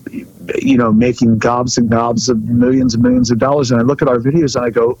making gobs and gobs of millions and millions of dollars. And I look at our videos and I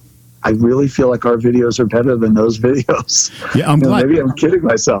go, I really feel like our videos are better than those videos. Yeah, I'm glad. Maybe I'm kidding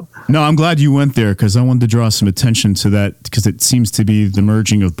myself. No, I'm glad you went there because I wanted to draw some attention to that because it seems to be the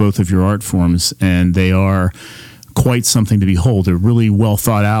merging of both of your art forms, and they are quite something to behold. They're really well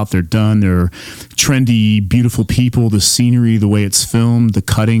thought out. They're done. They're trendy, beautiful people. The scenery, the way it's filmed, the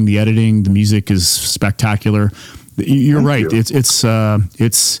cutting, the editing, the music is spectacular. You're right.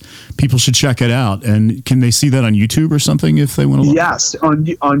 It's people should check it out. And can they see that on YouTube or something if they want to look? Yes, on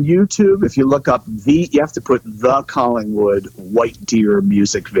YouTube. If you look up you have to put the Collingwood White Deer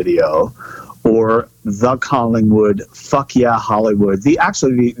music video, or the Collingwood Fuck Yeah Hollywood.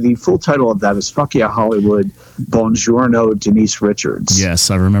 The full title of that is Fuck Yeah Hollywood Buongiorno Denise Richards.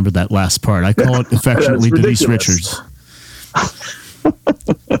 Yes, I remember that last part. I call it affectionately Denise Richards.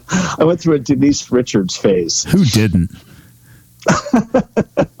 I went through a Denise Richards phase. Who didn't?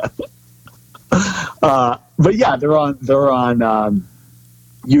 But yeah, they're on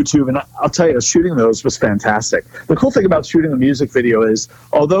YouTube, and I'll tell you, shooting those was fantastic. The cool thing about shooting a music video is,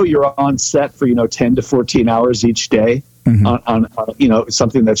 although you're on set for 10 to 14 hours each day on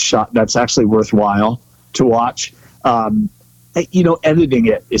something that's shot that's actually worthwhile to watch. Editing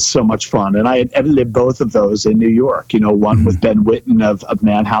it is so much fun. And I had edited both of those in New York, one with Ben Whitten of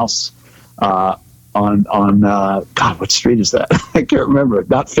Madhouse on God, what street is that? I can't remember.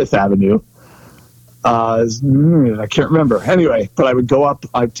 Not Fifth Avenue. I can't remember. Anyway, but I would go up,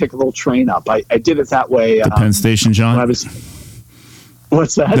 I'd take a little train up. I did it that way. The Penn Station John?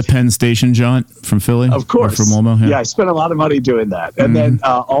 What's that? The Penn Station John from Philly? Of course. Or from Olmo? Yeah, I spent a lot of money doing that. And then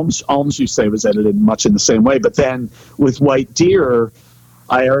Alms, you say, was edited much in the same way. But then with White Deer,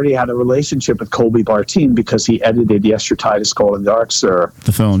 I already had a relationship with Colby Barteen because he edited Yes, Your Tide is Cold and Dark, Sir.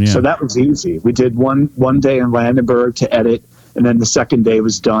 The film, yeah. So that was easy. We did one day in Landenberg to edit, and then the second day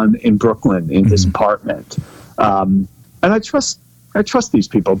was done in Brooklyn in his apartment. And I trust these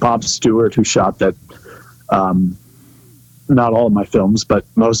people. Bob Stewart, who shot that, not all of my films, but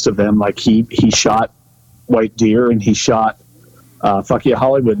most of them. Like he shot White Deer and he shot Fuck Yeah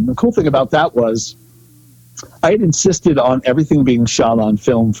Hollywood. And the cool thing about that was I had insisted on everything being shot on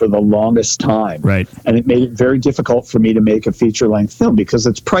film for the longest time. Right. And it made it very difficult for me to make a feature-length film because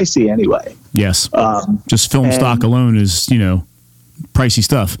it's pricey anyway. Yes. Just film stock alone is, pricey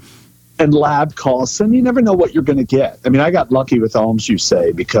stuff. And lab costs, and you never know what you're going to get. I mean, I got lucky with Alms, you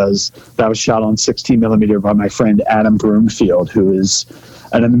say, because that was shot on 16 millimeter by my friend Adam Broomfield, who is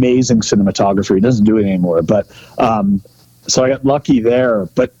an amazing cinematographer. He doesn't do it anymore, but so I got lucky there.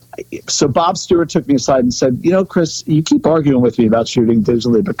 But so Bob Stewart took me aside and said, Chris, you keep arguing with me about shooting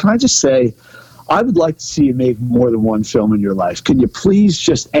digitally, but can I just say, I would like to see you make more than one film in your life. Can you please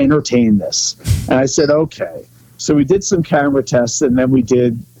just entertain this? And I said, okay. So we did some camera tests, and then we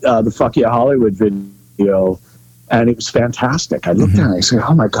did the Fuck Yeah Hollywood video, and it was fantastic. I looked at it and I said,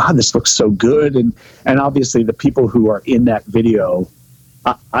 oh my God, this looks so good. And obviously the people who are in that video,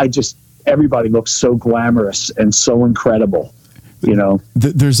 everybody looks so glamorous and so incredible,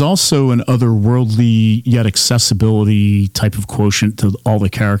 There's also an otherworldly yet accessibility type of quotient to all the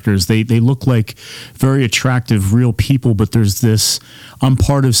characters. They look like very attractive, real people, but there's this, I'm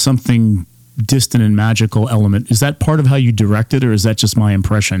part of something distant and magical element. Is that part of how you direct it, or is that just my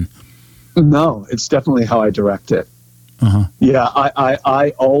impression? No, it's definitely how I direct it. Yeah,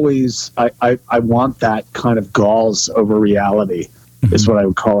 I always I want that kind of galls over reality is what I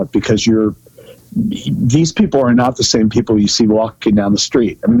would call it, because these people are not the same people you see walking down the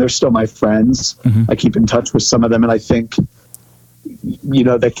street. I mean, they're still my friends. I keep in touch with some of them, and I think,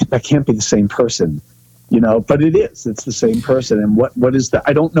 that can't be the same person, but it is. It's the same person. And what is that?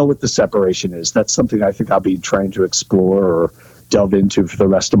 I don't know what the separation is. That's something I think I'll be trying to explore or delve into for the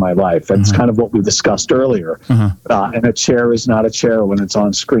rest of my life. And it's kind of what we discussed earlier. And a chair is not a chair when it's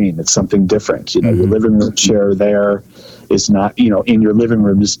on screen. It's something different. Your living room chair there is not, in your living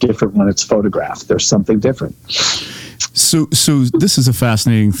room is different when it's photographed. There's something different. So this is a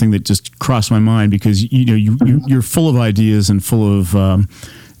fascinating thing that just crossed my mind, because you're full of ideas and full of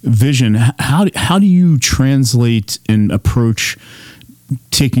vision. How do you translate and approach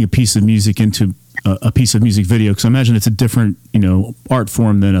taking a piece of music into a piece of music video? Because I imagine it's a different art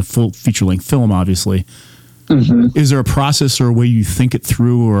form than a full feature-length film, obviously. Is there a process or a way you think it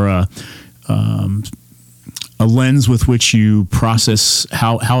through, or a lens with which you process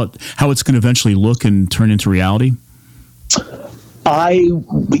how it's going to eventually look and turn into reality?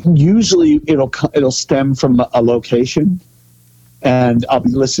 Usually it'll stem from a location, and I'll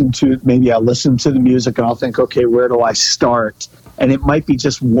listen to the music and I'll think, okay, where do I start? And it might be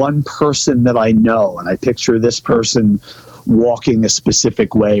just one person that I know, and I picture this person walking a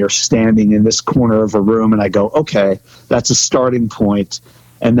specific way or standing in this corner of a room, and I go, okay, that's a starting point.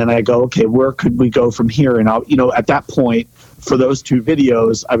 And then I go, okay, where could we go from here? And at that point, for those two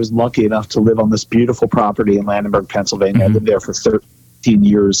videos, I was lucky enough to live on this beautiful property in Landenberg, Pennsylvania. I lived there for 13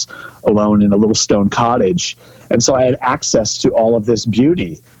 years alone in a little stone cottage. And so I had access to all of this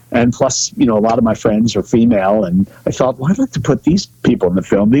beauty. And plus, a lot of my friends are female, and I thought, well, I'd like to put these people in the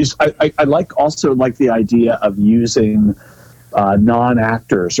film. I like the idea of using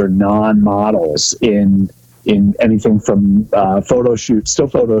non-actors or non-models in anything from still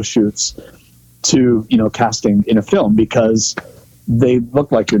photo shoots to casting in a film, because they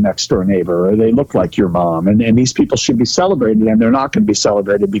look like your next door neighbor, or they look like your mom, and these people should be celebrated, and they're not going to be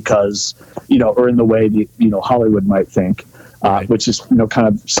celebrated because or in the way that Hollywood might think. Which is, kind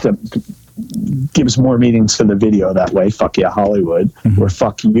of gives more meaning to the video that way. Fuck yeah, Hollywood, or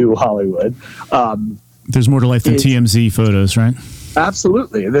fuck you, Hollywood. There's more to life than TMZ photos, right?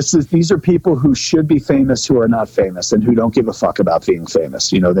 Absolutely. These are people who should be famous, who are not famous, and who don't give a fuck about being famous.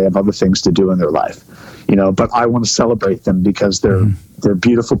 They have other things to do in their life. But I want to celebrate them because they're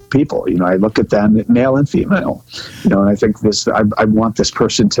beautiful people. I look at them, male and female. And I think I want this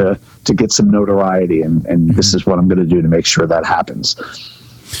person to get some notoriety, and this is what I'm going to do to make sure that happens.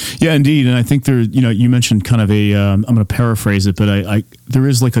 Yeah, indeed. And I think there, you mentioned kind of I'm going to paraphrase it, but there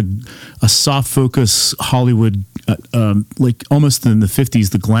is like a soft focus Hollywood, like almost in the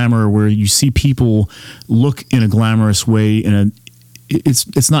 50s, the glamour, where you see people look in a glamorous way, and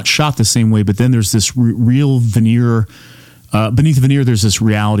it's not shot the same way, but then there's this real veneer. Beneath the veneer, there's this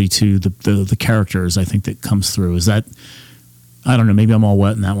reality to the characters, I think, that comes through. Is that, I don't know, maybe I'm all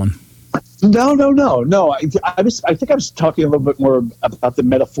wet in that one. No. I think I was talking a little bit more about the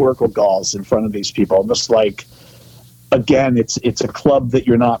metaphorical galls in front of these people. Almost like, again, it's a club that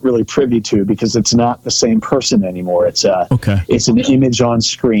you're not really privy to, because it's not the same person anymore. It's an image on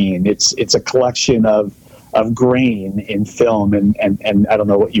screen. It's a collection of grain in film, and I don't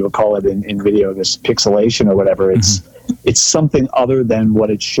know what you would call it in video, this pixelation or whatever. It's something other than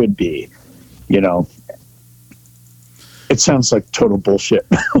what it should be. It sounds like total bullshit,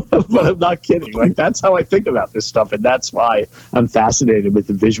 but I'm not kidding. Like, that's how I think about this stuff, and that's why I'm fascinated with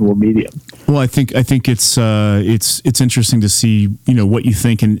the visual medium. Well, I think it's interesting to see what you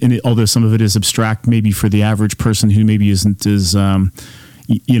think, and although some of it is abstract, maybe for the average person who maybe isn't as I'm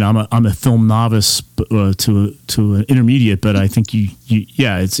a film novice to an intermediate, but I think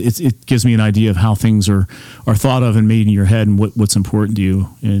it gives me an idea of how things are thought of and made in your head, and what's important to you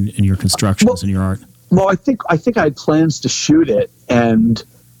in your constructions and your art. Well, I think I had plans to shoot it, and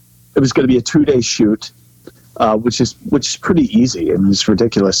it was going to be a 2-day shoot, which is pretty easy, and it's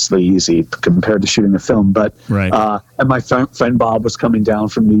ridiculously easy compared to shooting a film. But right. And my friend Bob was coming down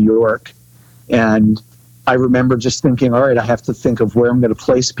from New York, and I remember just thinking, all right, I have to think of where I'm going to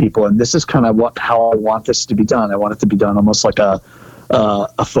place people, and this is kind of how I want this to be done. I want it to be done almost like a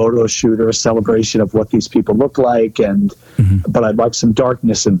photo shoot or a celebration of what these people look like, but I'd like some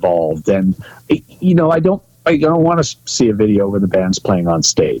darkness involved, and I don't want to see a video where the band's playing on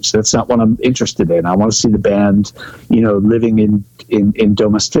stage. That's not what I'm interested in. I want to see the band, living in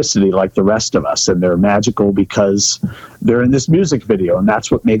domesticity like the rest of us, and they're magical because they're in this music video, and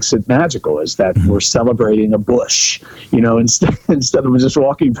that's what makes it magical, is that we're celebrating a bush, instead of just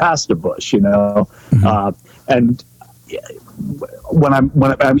walking past a bush, and when I'm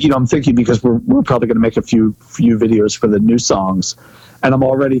I'm thinking, because we're probably going to make a few videos for the new songs, and I'm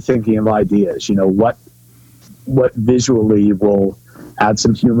already thinking of ideas. What visually will add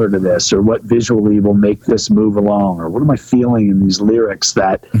some humor to this, or what visually will make this move along, or what am I feeling in these lyrics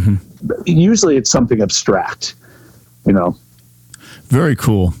that usually it's something abstract. Very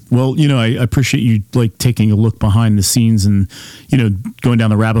cool. Well, I appreciate you taking a look behind the scenes and, going down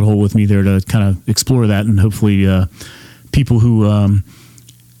the rabbit hole with me there to kind of explore that, and hopefully people who are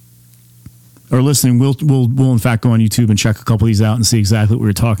listening will in fact go on YouTube and check a couple of these out and see exactly what we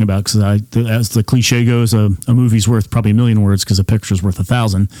were talking about. Because as the cliche goes, a movie's worth probably 1,000,000 words because a picture's worth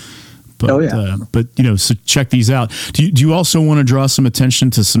 1,000. But, so check these out. Do you also want to draw some attention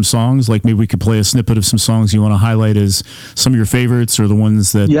to some songs? Like maybe we could play a snippet of some songs you want to highlight as some of your favorites, or the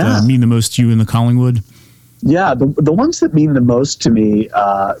ones that mean the most to you in the Collingwood? Yeah, the ones that mean the most to me,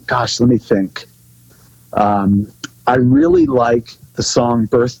 let me think. I really like the song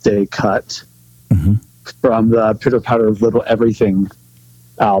Birthday Cut from the Pitter Patter of Little Everything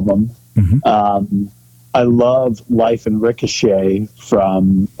album. I love Life and Ricochet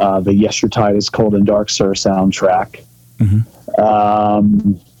from the Yes, Your Tide is Cold and Dark, Sir soundtrack.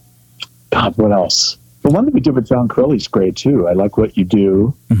 What else? The one that we did with John Crowley's great too. I like What You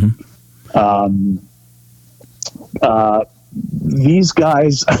Do. These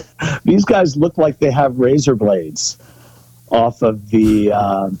guys look like they have razor blades off of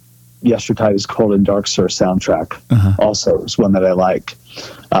the Yes, Your Tide is Cold and Dark, Sir soundtrack. Also is one that I like.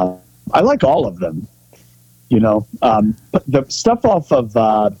 I like all of them. But the stuff off of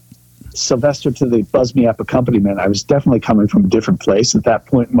Sylvester to the Buzz Me Up accompaniment, I was definitely coming from a different place at that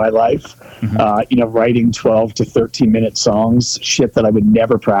point in my life. Writing 12 to 13-minute songs, shit that I would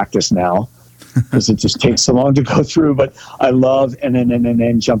never practice now because it just takes so long to go through. But I love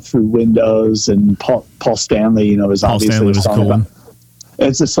and Jump Through Windows, and Paul Stanley, is Paul obviously Stanley was a song cool.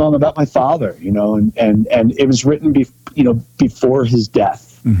 it's a song about my father, and it was written before his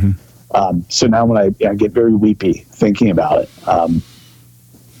death. So now when I get very weepy thinking about it.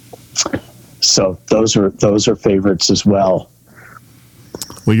 So those are favorites as well.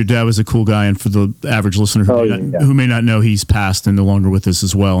 Well, your dad was a cool guy, and for the average listener who may not know, he's passed and no longer with us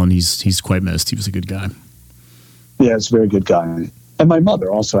as well, and he's quite missed. He was a good guy. Yeah, he's a very good guy. And my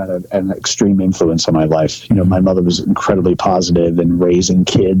mother also had an extreme influence on my life. My mother was incredibly positive in raising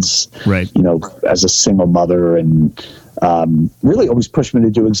kids, right? As a single mother, and really always pushed me to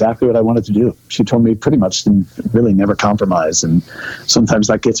do exactly what I wanted to do. She told me pretty much to really never compromise, and sometimes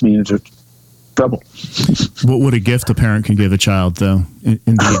that gets me into trouble. What a gift a parent can give a child, though.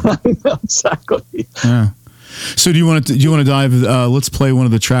 Indeed. I know, exactly. Yeah. So do you want to dive? Let's play one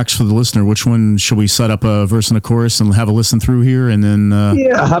of the tracks for the listener. Which one should we set up a verse and a chorus and have a listen through here, and then?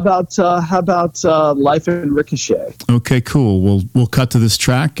 How about Life and Ricochet? Okay, cool. We'll cut to this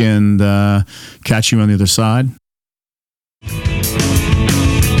track and catch you on the other side.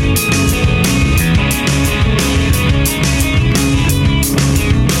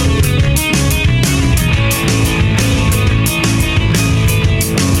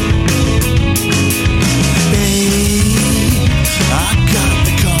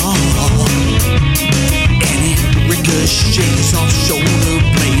 Shakes off shoulder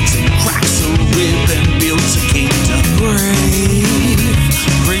blades and cracks a rib and builds a kingdom. Brave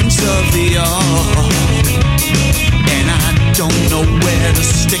prince of the earth, and I don't know where to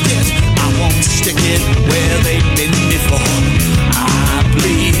stick it. I won't stick it where they've been before. I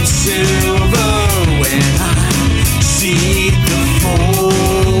bleed silver when I see the fold.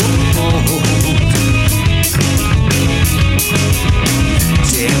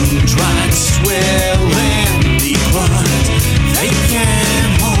 Dendrites swelling the blood they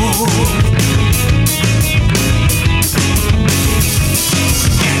can't hold.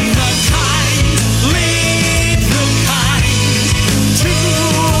 And the kind lead the kind to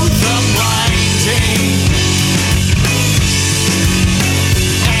the blinding,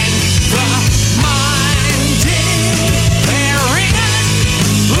 and the minding therein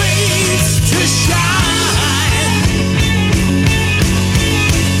leads to shine.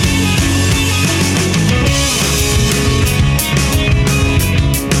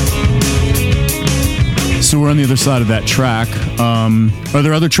 So we're on the other side of that track. Are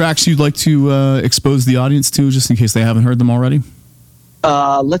there other tracks you'd like to expose the audience to, just in case they haven't heard them already?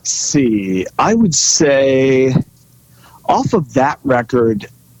 Let's see. I would say off of that record,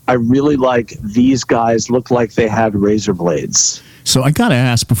 I really like These Guys Look Like They Had Razor Blades. So I got to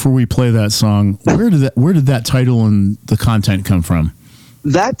ask, before we play that song, where did that title and the content come from?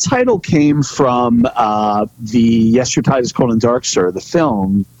 That title came from the Yes, Your Tide is Cold and Dark, Sir, the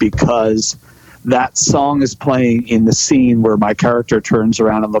film, because that song is playing in the scene where my character turns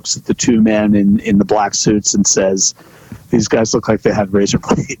around and looks at the two men in the black suits and says, "These guys look like they had razor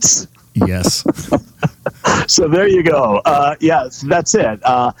blades." Yes. So there you go. That's it.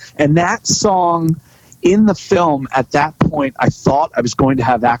 And that song in the film, at that point, I thought I was going to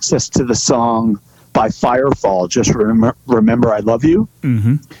have access to the song by Firefall, Just Remember I Love You,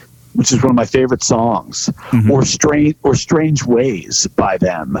 which is one of my favorite songs, or Strange Ways by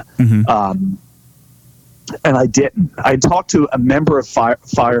them. And I didn't. I talked to a member of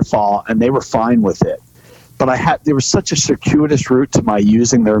Firefall, and they were fine with it. But there was such a circuitous route to my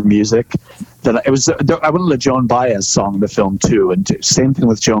using their music that I wanted a Joan Baez song in the film too, and same thing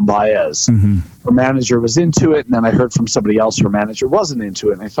with Joan Baez. Her manager was into it, and then I heard from somebody else her manager wasn't into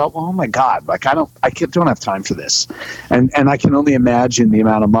it, and I thought, well, oh my God, like I don't have time for this, and I can only imagine the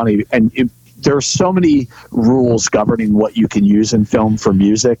amount of money there are so many rules governing what you can use in film for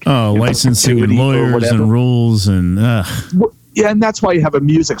music. Oh, licensing and lawyers and rules and. Yeah, and that's why you have a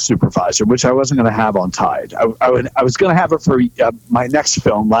music supervisor, which I wasn't going to have on Tide. I was going to have it for my next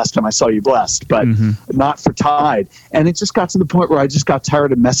film, Last Time I Saw You Blessed, but not for Tide. And it just got to the point where I just got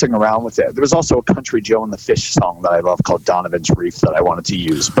tired of messing around with it. There was also a Country Joe and the Fish song that I love called Donovan's Reef that I wanted to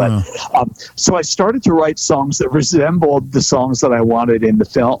use. But so I started to write songs that resembled the songs that I wanted in the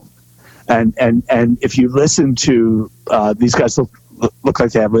film. And if you listen to these guys look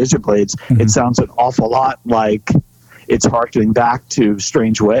like they have razor blades, it sounds an awful lot like it's harkening back to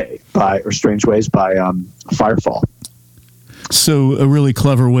Strange Ways by Firefall. So a really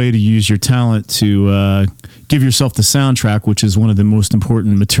clever way to use your talent to give yourself the soundtrack, which is one of the most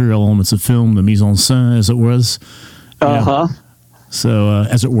important material elements of film, the mise en scène, as it was. So,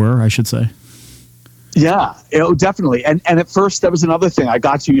 as it were, I should say. Yeah, definitely. And at first, that was another thing. I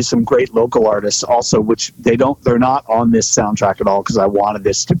got to use some great local artists also, which they're not on this soundtrack at all, because I wanted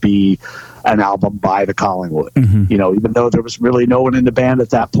this to be an album by the Collingwood. Even though there was really no one in the band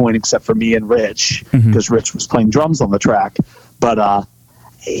at that point except for me and Rich, because Rich was playing drums on the track. But, I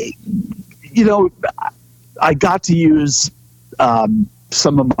got to use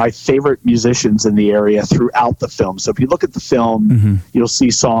some of my favorite musicians in the area throughout the film. So if you look at the film, you'll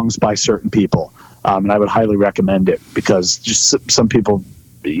see songs by certain people. And I would highly recommend it, because just some people,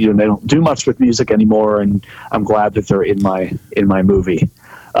 they don't do much with music anymore, and I'm glad that they're in my movie.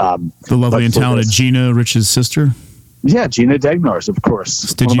 The lovely and talented Gina, Rich's sister. Yeah, Gina Degnars, of course.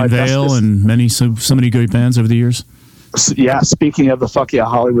 Stygian Vale and so many great bands over the years. Yeah, speaking of the Fuck Yeah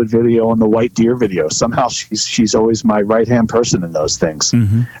Hollywood video and the White Deer video, somehow she's always my right-hand person in those things.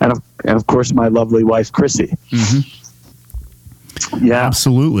 And of course my lovely wife, Chrissy. Yeah.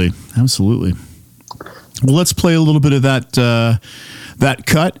 Absolutely. Well, let's play a little bit of that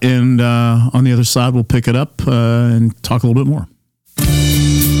cut, and on the other side, we'll pick it up and talk a little bit more.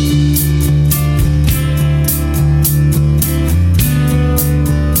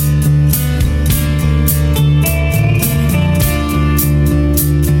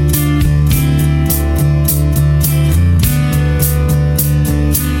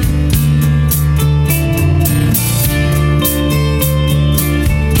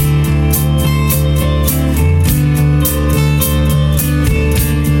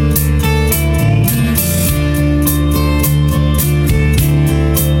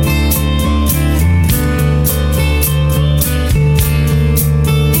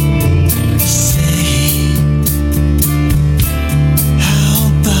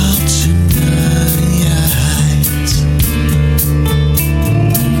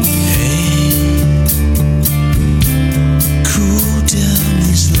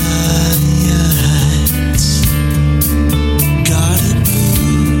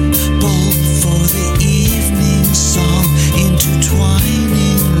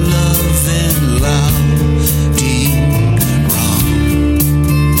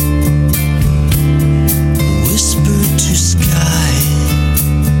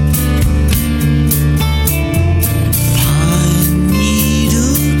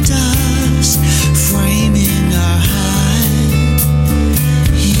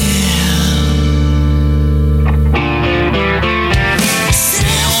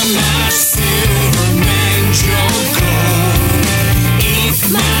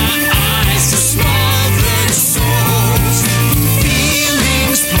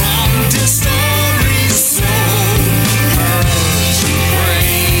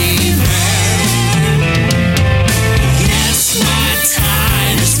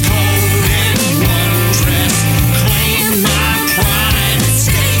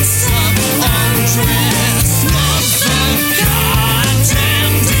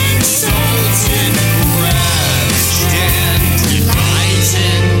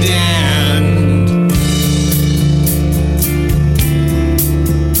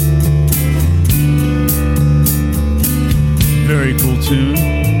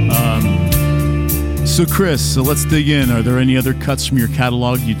 So Chris, let's dig in. Are there any other cuts from your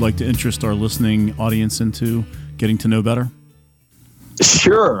catalog you'd like to interest our listening audience into getting to know better?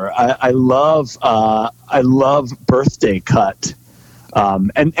 Sure. I love Birthday Cut.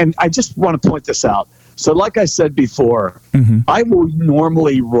 And I just want to point this out. So like I said before, I will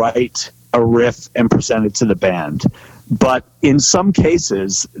normally write a riff and present it to the band. But in some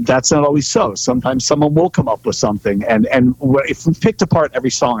cases, that's not always so. Sometimes someone will come up with something. And if we picked apart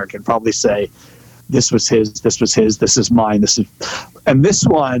every song, I can probably say, this was his, this is mine, and this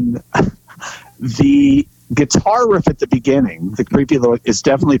one, the guitar riff at the beginning, the creepy little, is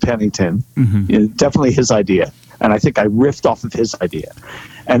definitely Pennington, definitely his idea. And I think I riffed off of his idea.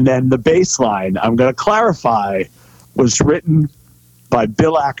 And then the bass line, I'm going to clarify, was written by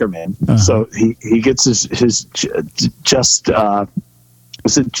Bill Ackerman. So he gets his just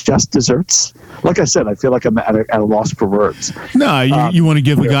was it Just Desserts? Like I said, I feel like I'm at a loss for words. No, you want to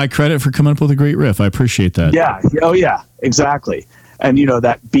give the guy credit for coming up with a great riff. I appreciate that. Yeah. Oh yeah, exactly. And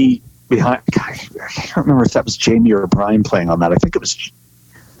that beat behind, I can't remember if that was Jamie or Brian playing on that. I think it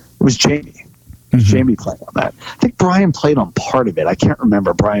was Jamie. Jamie playing on that. I think Brian played on part of it. I can't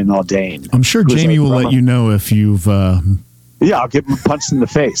remember Brian Aldane. I'm sure Jamie will let you know if you've... Yeah, I'll get punched in the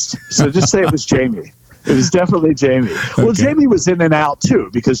face. So just say it was Jamie. It was definitely Jamie. Well, okay. Jamie was in and out too,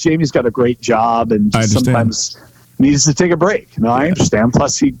 because Jamie's got a great job and sometimes needs to take a break. No, I understand.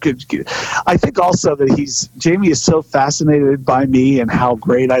 Plus, he could. I think also that Jamie is so fascinated by me and how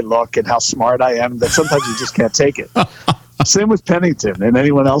great I look and how smart I am that sometimes you just can't take it. Same with Pennington and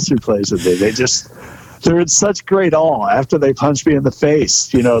anyone else who plays with me. They're in such great awe after they punch me in the face.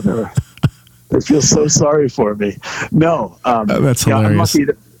 They feel so sorry for me. No, that's hilarious. I'm lucky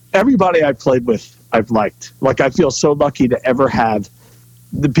everybody I played with, I've liked. Like, I feel so lucky to ever have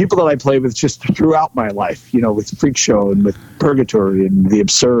the people that I played with just throughout my life, with Freak Show and with Purgatory and The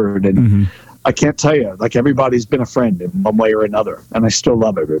Absurd. And I can't tell you, like, everybody's been a friend in one way or another. And I still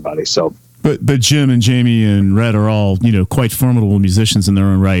love everybody. So. But Jim and Jamie and Red are all, quite formidable musicians in their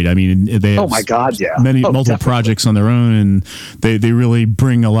own right. I mean, they have multiple projects on their own, and they really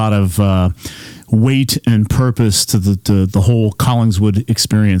bring a lot of weight and purpose to the whole Collingwood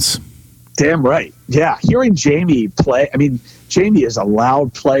experience. Damn right. Yeah. Hearing Jamie play, Jamie is a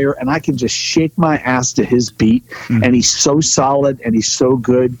loud player, and I can just shake my ass to his beat, and he's so solid, and he's so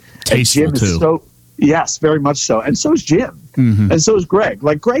good. Tasteful, and Jim too. Is so, yes, very much so. And so is Jim. And so is Greg.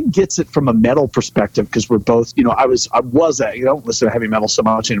 Like, Greg gets it from a metal perspective because we're both, I was don't listen to heavy metal so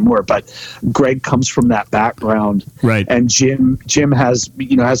much anymore, but Greg comes from that background. Right. And Jim has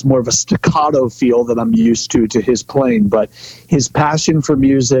more of a staccato feel that I'm used to his playing, but his passion for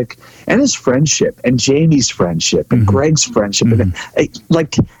music and his friendship and Jamie's friendship and Greg's friendship, and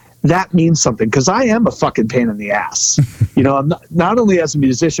that means something, because I am a fucking pain in the ass. I'm not only as a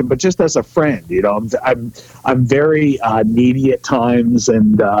musician, but just as a friend. I'm very needy at times,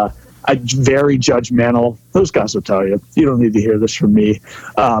 and I'm very judgmental. Those guys will tell you. You don't need to hear this from me.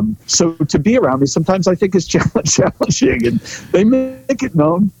 So to be around me sometimes I think is challenging, and they make it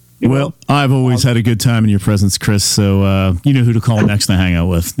known. Well, I've always had a good time in your presence, Chris, so you know who to call next to hang out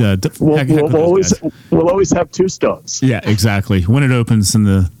with. We'll always have two stones. Yeah, exactly. When it opens in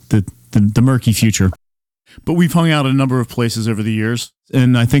the murky future. But we've hung out a number of places over the years,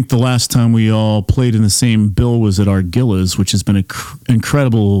 and I think the last time we all played in the same bill was at Argilla's, which has been an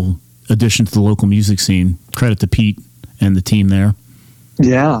incredible addition to the local music scene. Credit to Pete and the team there.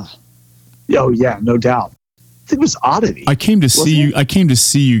 Yeah. Oh, yeah, no doubt. I think it was Oddity. I came to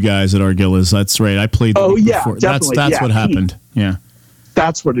see you guys at Argilla's. That's right. I played. Before. Definitely. That's what happened. Yeah.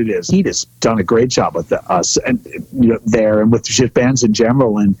 That's what it is. He has done a great job with us and there and with just bands in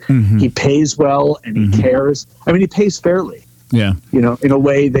general. And he pays well and he cares. He pays fairly. Yeah. In a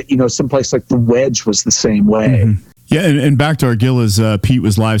way that, someplace like the Wedge was the same way. Yeah, and back to Argilla's, Pete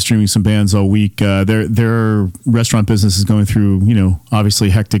was live streaming some bands all week. Their restaurant business is going through, obviously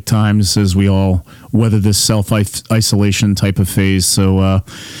hectic times as we all weather this self-isolation type of phase. So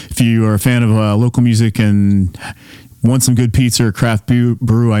if you are a fan of local music and want some good pizza or craft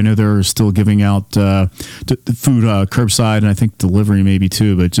brew, I know they're still giving out food curbside, and I think delivery maybe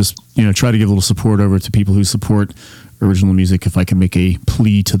too. But just try to give a little support over to people who support original music. If I can make a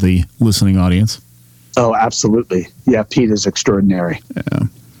plea to the listening audience. Oh, absolutely. Yeah, Pete is extraordinary. Yeah.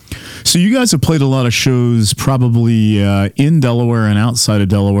 So you guys have played a lot of shows, probably in Delaware and outside of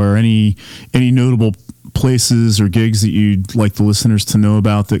Delaware. Any notable places or gigs that you'd like the listeners to know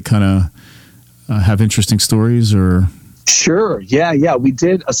about that kind of have interesting stories? Or Sure. Yeah. We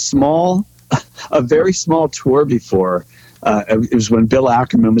did a very small tour before. It was when Bill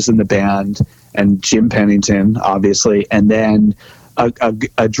Ackerman was in the band and Jim Pennington, obviously. And then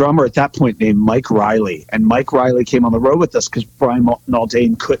a drummer at that point named Mike Riley, and Mike Riley came on the road with us because Brian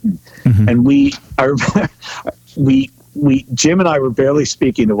Naldane couldn't, and Jim and I were barely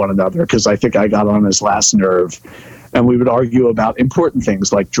speaking to one another because I think I got on his last nerve, and we would argue about important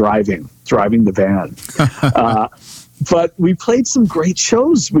things like driving the van. But we played some great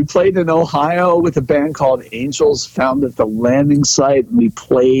shows. We played in Ohio with a band called Angels Found at the Landing Site. We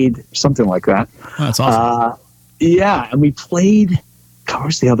played something like that. Oh, that's awesome. Yeah, and we played. God,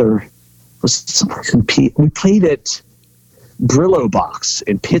 where's the other? We played at Brillo Box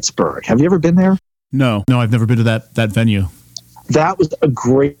in Pittsburgh. Have you ever been there? No, I've never been to that venue. That was a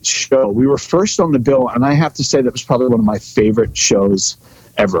great show. We were first on the bill, and I have to say that was probably one of my favorite shows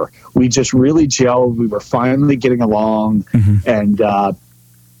ever. We just really gelled. We were finally getting along, and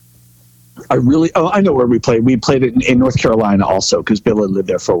I know where we played. We played it in North Carolina also because Bill had lived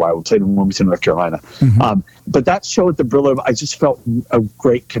there for a while. We played in Wilmington, North Carolina. But that show at the Brillo, I just felt a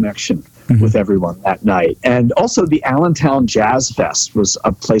great connection with everyone that night. And also the Allentown Jazz Fest was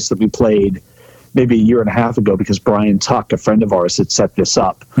a place that we played maybe a year and a half ago because Brian Tuck, a friend of ours, had set this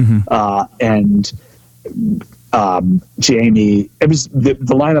up. And Jamie, it was the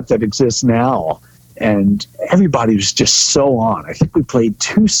lineup that exists now. And everybody was just so on. I think we played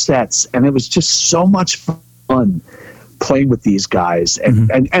 2 sets, and it was just so much fun playing with these guys.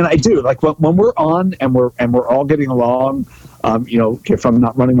 And I do, like when we're on and we're all getting along, if I'm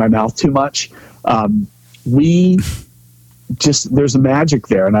not running my mouth too much, there's a magic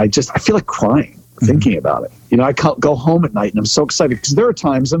there, and I feel like crying thinking about it. I can't go home at night, and I'm so excited because there are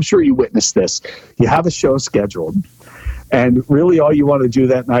times, I'm sure you witnessed this, you have a show scheduled, and really all you want to do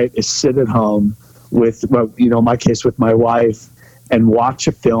that night is sit at home with, in my case, with my wife, and watch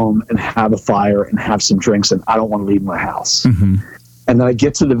a film and have a fire and have some drinks, and I don't want to leave my house. And then I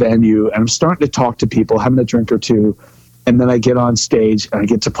get to the venue, and I'm starting to talk to people, having a drink or two, and then I get on stage, and I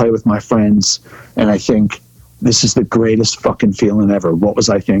get to play with my friends, and I think, this is the greatest fucking feeling ever. What was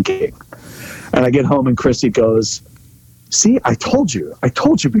I thinking? And I get home, and Chrissy goes, see, I told you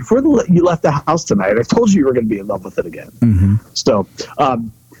before you left the house tonight, I told you were going to be in love with it again.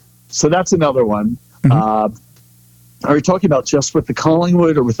 So that's another one. Are we talking about just with the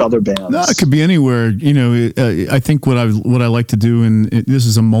Collingwood or with other bands? No, it could be anywhere. I think what I like to do, and this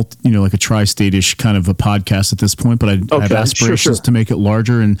is a like a tri-state-ish kind of a podcast at this point, but I have aspirations to make it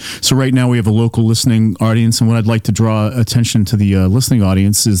larger. And so right now we have a local listening audience, and what I'd like to draw attention to the listening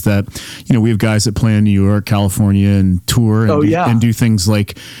audience is that we have guys that play in New York, California, and tour, and do things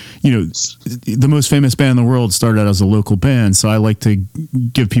like the most famous band in the world started out as a local band. So I like to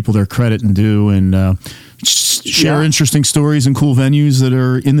give people their credit and due, and share interesting stories and cool venues that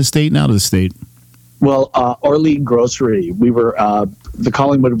are in the state and out of the state. Well, Arlene Grocery, we were, the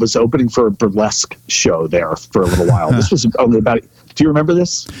Collingwood was opening for a burlesque show there for a little while. This was only about, do you remember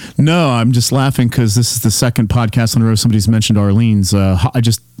this? No, I'm just laughing because this is the second podcast on the road somebody's mentioned Arlene's. I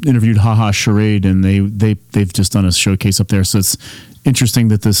just interviewed Haha Charade, and they've just done a showcase up there. So it's interesting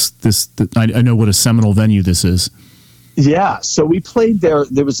that I know what a seminal venue this is. Yeah, so we played there.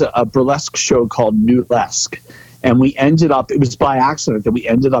 There was a burlesque show called Newlesque, and we ended up, it was by accident that we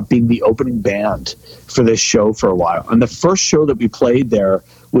ended up being the opening band for this show for a while. And the first show that we played there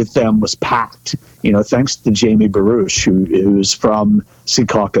with them was packed, thanks to Jamie Baruch, who's from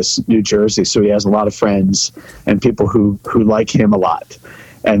Secaucus, New Jersey. So he has a lot of friends and people who like him a lot.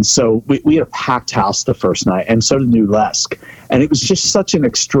 And so we had a packed house the first night, and so did Newlesque. And it was just such an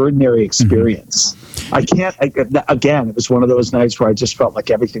extraordinary experience. Again, it was one of those nights where I just felt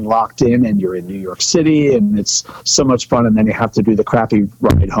like everything locked in, and you're in New York City, and it's so much fun, and then you have to do the crappy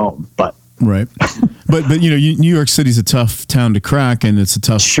ride home. But right. But New York City's a tough town to crack, and it's a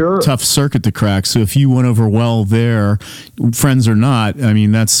tough circuit to crack. So if you went over well there, friends or not, I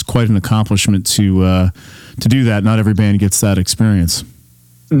mean, that's quite an accomplishment to do that. Not every band gets that experience.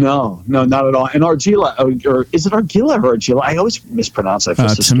 No, not at all. And Argila, or is it Argila or Argila? I always mispronounce it.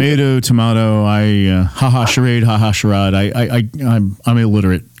 Tomato. Haha charade, haha charade. I'm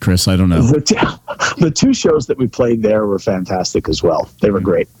illiterate, Chris. I don't know. The 2 shows that we played there were fantastic as well. They were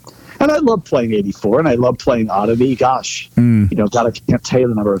great. And I love playing 84, and I love playing Oddity. Gosh, God, I can't tell you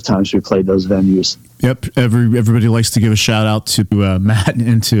the number of times we played those venues. Yep. Everybody likes to give a shout out to Matt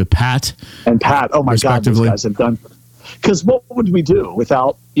and to Pat. And Pat, oh my God, those guys have done. Because what would we do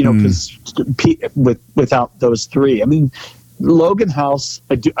without, without those 3? I mean, Logan House,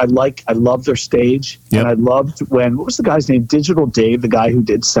 I love their stage. Yep. And I loved what was the guy's name? Digital Dave, the guy who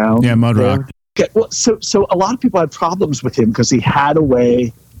did sound. Yeah, Mud Rock. Okay, well, so a lot of people had problems with him because he had a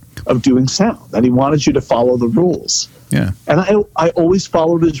way of doing sound, and he wanted you to follow the rules. Yeah. And I always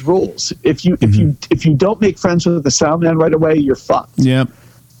followed his rules. If you don't make friends with the sound man right away, you're fucked. Yep.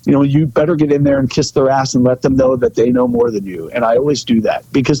 You know, you better get in there and kiss their ass and let them know that they know more than you. And I always do that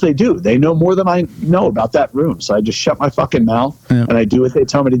because they do. They know more than I know about that room. So I just shut my fucking mouth and I do what they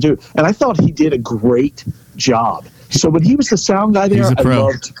tell me to do. And I thought he did a great job. So when he was the sound guy there,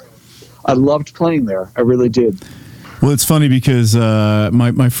 I loved playing there. I really did. Well, it's funny because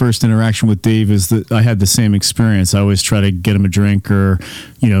my first interaction with Dave is that I had the same experience. I always try to get him a drink or,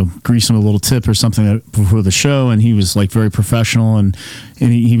 grease him a little tip or something before the show. And he was like very professional and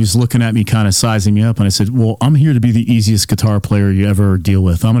he was looking at me kind of sizing me up. And I said, well, I'm here to be the easiest guitar player you ever deal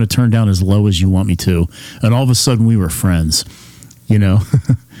with. I'm going to turn down as low as you want me to. And all of a sudden we were friends,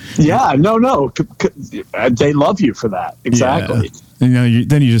 Yeah, no. They love you for that. Exactly. Yeah. And,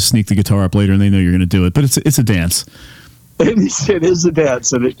 then you just sneak the guitar up later and they know you're going to do it. But it's a dance. It is a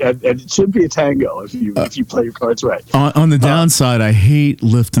dance, and it should be a tango if you play your cards right. On the downside, I hate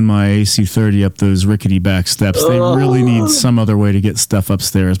lifting my AC30 up those rickety back steps. They really need some other way to get stuff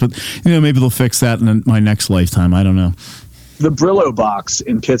upstairs. But maybe they'll fix that in my next lifetime. I don't know. The Brillo box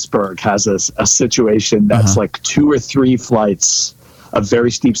in Pittsburgh has a situation that's like 2 or 3 flights of very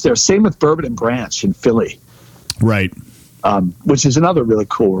steep stairs. Same with Bourbon and Branch in Philly, right? Which is another really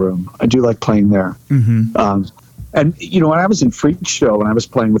cool room. I do like playing there. Mm-hmm. And, when I was in Freak Show, when I was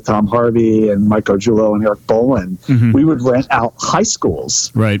playing with Tom Harvey and Mike Gargiulo and Eric Boland, we would rent out high schools.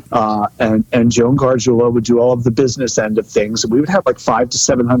 Right. And Joan Gargiulo would do all of the business end of things. And we would have like 500 to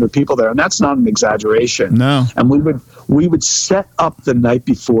 700 people there. And that's not an exaggeration. No. And we would set up the night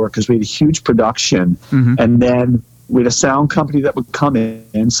before because we had a huge production. And then we had a sound company that would come in.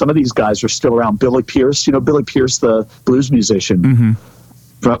 And some of these guys are still around. Billy Pierce, Billy Pierce, the blues musician.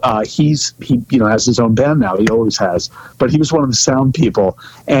 He has his own band now. He always has, but he was one of the sound people.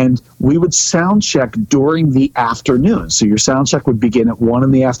 And we would sound check during the afternoon. So your sound check would begin at 1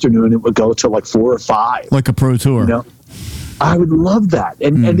 in the afternoon. It would go to like 4 or 5, like a pro tour. I would love that,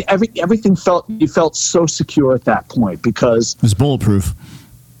 and everything felt so secure at that point because it was bulletproof.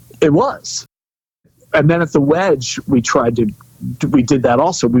 It was. And then at the Wedge, we did that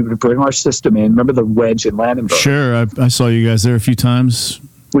also. We would bring our system in. Remember the Wedge in Landenberg? Sure, I saw you guys there a few times.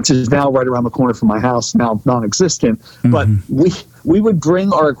 Which is now right around the corner from my house, now non-existent. But we would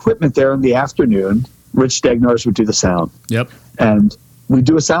bring our equipment there in the afternoon. Rich Degnars would do the sound. Yep. And we'd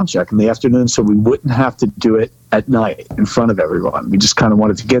do a sound check in the afternoon so we wouldn't have to do it at night in front of everyone. We just kind of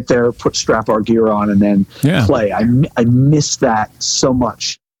wanted to get there, strap our gear on, and then play. I miss that so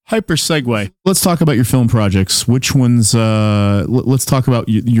much. Hyper segue. Let's talk about your film projects. Which ones? Let's talk about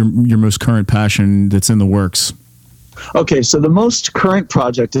your most current passion that's in the works. Okay, so the most current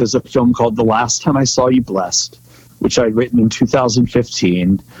project is a film called The Last Time I Saw You Blessed, which I'd written in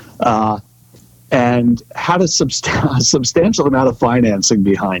 2015, and had a substantial amount of financing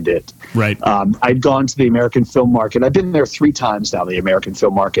behind it. Right. I'd gone to the American Film Market. I've been there 3 times now, the American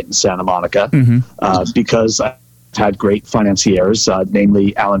Film Market in Santa Monica, because I had great financiers,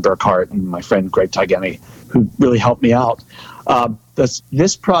 namely Alan Burkhart and my friend Greg Tigeni, who really helped me out.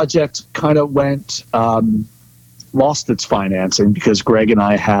 This project kind of lost its financing because Greg and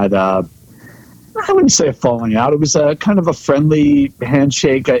I had, I wouldn't say a falling out. It was a kind of a friendly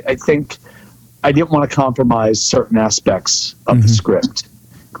handshake. I think I didn't want to compromise certain aspects of the script.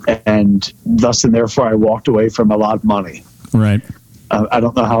 And thus and therefore I walked away from a lot of money. Right. I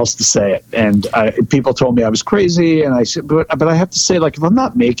don't know how else to say it. And people told me I was crazy. And I said, but I have to say, like, if I'm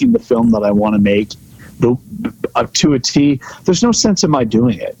not making the film that I want to make to a T, there's no sense in my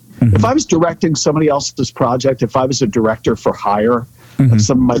doing it. If I was directing somebody else's project, if I was a director for hire, like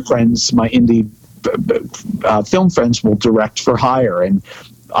some of my friends, my indie film friends will direct for hire. And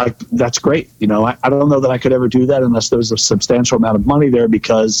that's great. I don't know that I could ever do that unless there was a substantial amount of money there,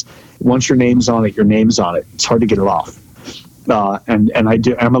 because once your name's on it, your name's on it. It's hard to get it off. And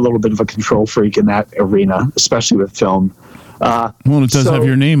I'm a little bit of a control freak in that arena, especially with film. Well, it does have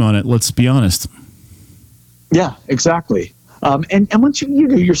your name on it. Let's be honest. Yeah, exactly. And once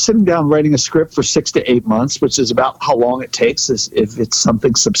you're sitting down writing a script for 6 to 8 months, which is about how long it takes if it's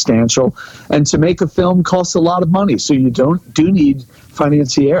something substantial. And to make a film costs a lot of money, so you do need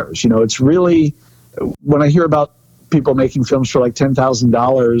financiers. It's really, when I hear about people making films for like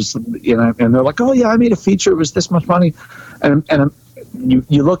 $10,000, and they're like, "Oh yeah, I made a feature. It was this much money," and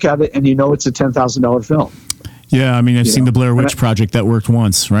you look at it and it's a $10,000 film. Yeah, I mean, I've seen the Blair Witch Project that worked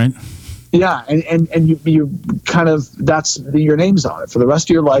once, right? Yeah, and you kind of, that's your name's on it for the rest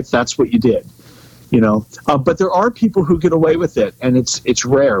of your life. That's what you did. But there are people who get away with it, and it's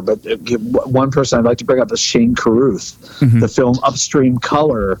rare. But one person I'd like to bring up is Shane Carruth. The film Upstream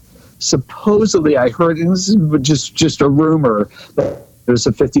Color. Supposedly, I heard, and this is just a rumor, that there's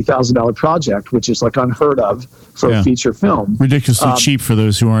a $50,000 project, which is like unheard of for a feature film. Ridiculously cheap for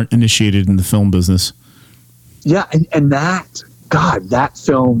those who aren't initiated in the film business. Yeah, and that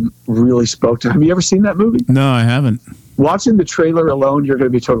film really spoke to me. Have you ever seen that movie? No, I haven't. Watching the trailer alone, you're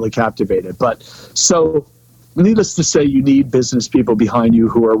going to be totally captivated. But so, needless to say, you need business people behind you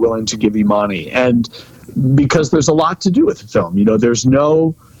who are willing to give you money. And because there's a lot to do with the film.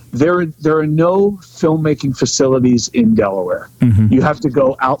 There are no filmmaking facilities in Delaware. You have to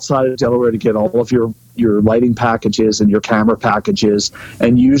go outside of Delaware to get all of your lighting packages and your camera packages,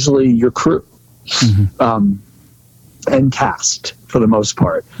 and usually your crew and cast for the most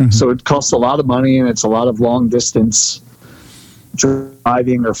part. So it costs a lot of money, and it's a lot of long distance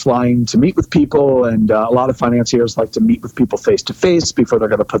driving or flying to meet with people, and a lot of financiers like to meet with people face to face before they're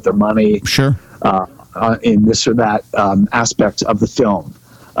going to put their money in this or that aspect of the film.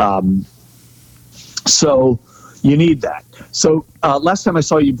 So you need that. So last time I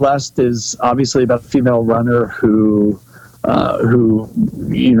saw You Blessed is obviously about a female runner who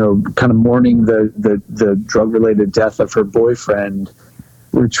kind of mourning the drug-related death of her boyfriend,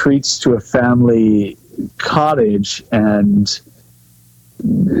 retreats to a family cottage and,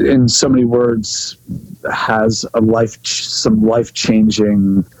 in so many words, has some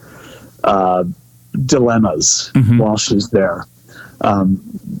life-changing dilemmas while she's there.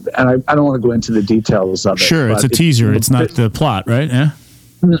 And I don't want to go into the details of it. Sure, it's a teaser. It's not the plot, right? Yeah.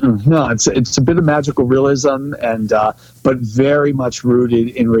 No, it's a bit of magical realism, and but very much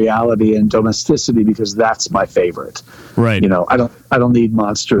rooted in reality and domesticity, because that's my favorite. Right. I don't need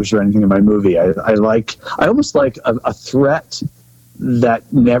monsters or anything in my movie. I almost like a threat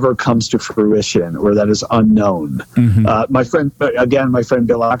that never comes to fruition or that is unknown. My friend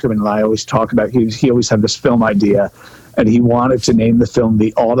Bill Ackerman and I always talk about, he always had this film idea, and he wanted to name the film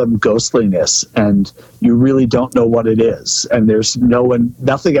The Autumn Ghostliness, and you really don't know what it is, and there's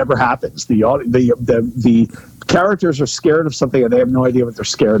nothing ever happens. The characters are scared of something, and they have no idea what they're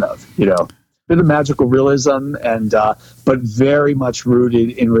scared of. Bit of magical realism, and but very much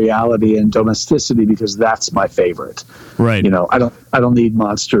rooted in reality and domesticity, because that's my favorite. Right. I don't need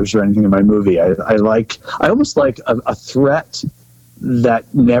monsters or anything in my movie. I almost like a threat that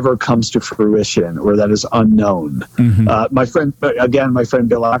never comes to fruition or that is unknown. My friend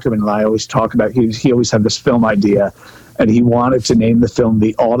Bill Ackerman and I always talk about, he always had this film idea, and he wanted to name the film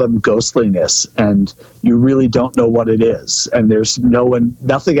The Autumn Ghostliness, and you really don't know what it is, and there's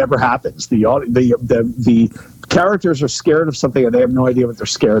nothing ever happens. The characters are scared of something, and they have no idea what they're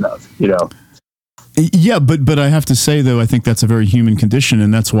scared of. Yeah, but I have to say, though, I think that's a very human condition,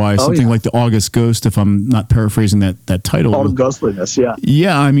 and that's why something like The August Ghost, if I'm not paraphrasing that title. Autumn Ghostliness, yeah.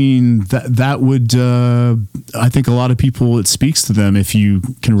 Yeah, I mean, that would, I think a lot of people, it speaks to them if you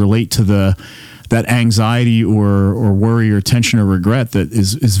can relate to that anxiety or worry or tension or regret that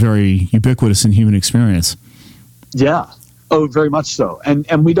is very ubiquitous in human experience. Yeah. Oh, very much so.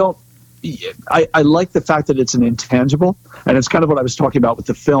 And we don't, I like the fact that it's an intangible, and it's kind of what I was talking about with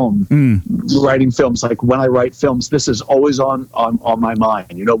the film, writing films. Like when I write films, this is always on my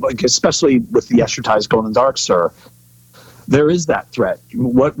mind, especially with the Escher Ties Going in the Dark, Sir. There is that threat.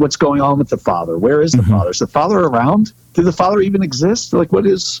 What's going on with the father? Where is the father? Is the father around? Did the father even exist?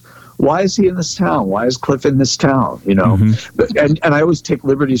 Why is he in this town? Why is Cliff in this town? And I always take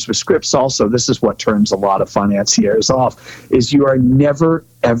liberties with scripts also. This is what turns a lot of financiers off, is you are never,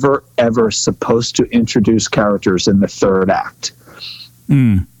 ever, ever supposed to introduce characters in the third act.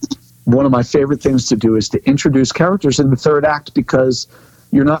 One of my favorite things to do is to introduce characters in the third act, because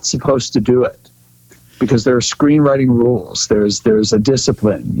you're not supposed to do it. Because there are screenwriting rules. There's a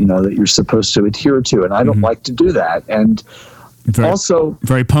discipline, that you're supposed to adhere to, and I don't like to do that. And also,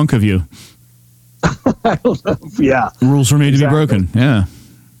 very punk of you. I don't know. Yeah, rules were made to be broken. Yeah,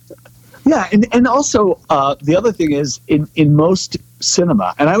 yeah, and also the other thing is in most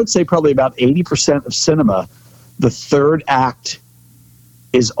cinema, and I would say probably about 80% of cinema, the third act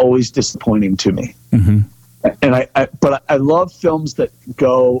is always disappointing to me. And but I love films that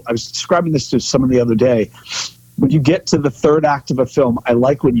go. I was describing this to someone the other day. When you get to the third act of a film, I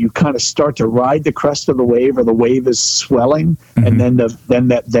like when you kind of start to ride the crest of the wave, or the wave is swelling, and then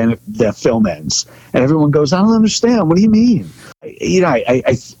the film ends, and everyone goes, "I don't understand. What do you mean?"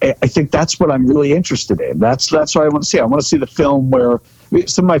 I think that's what I'm really interested in. That's what I want to see. I want to see the film where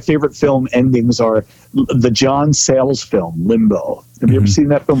some of my favorite film endings are the John Sayles film Limbo. Have you ever seen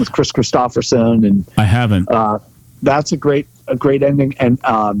that film with Chris Christopherson? And I haven't. That's a great a great ending. And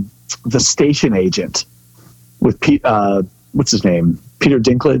The Station Agent with what's his name? Peter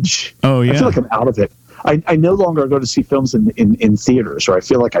Dinklage. Oh, yeah. I feel like I'm out of it. I no longer go to see films in theaters, or I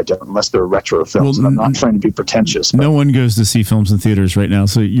feel like I don't, unless they're retro films. And I'm not trying to be pretentious. No one goes to see films in theaters right now,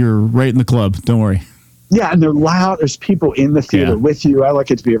 so you're right in the club. Don't worry. Yeah, and they're loud. There's people in the theater with you. I like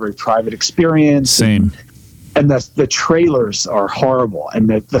it to be a very private experience. Same. And the trailers are horrible, and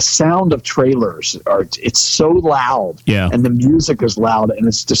the sound of trailers it's so loud. Yeah. And the music is loud, and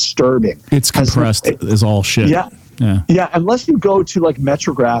it's disturbing. It's compressed as all shit. Yeah. Unless you go to like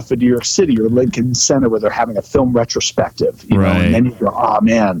Metrograph in New York City or Lincoln Center where they're having a film retrospective, you know, and then you go, oh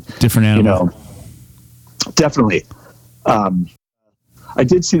man, different animal. You know, definitely. I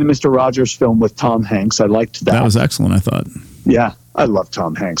did see the Mr. Rogers film with Tom Hanks. I liked that. That was excellent, I thought. Yeah, I love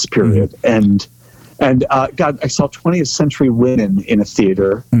Tom Hanks. Period. Mm-hmm. And God, I saw 20th Century Women in a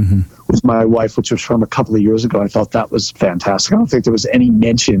theater with my wife, which was from a couple of years ago. I thought that was fantastic. I don't think there was any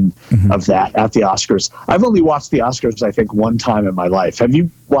mention of that at the Oscars. I've only watched the Oscars, I think, one time in my life. Have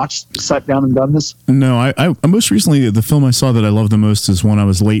you sat down and done this? No, I most recently, the film I saw that I loved the most is one I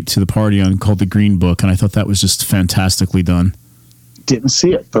was late to the party on called The Green Book, and I thought that was just fantastically done. Didn't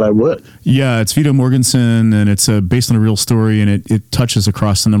see it, but I would. Yeah, it's Viggo Mortensen, and it's based on a real story, and it touches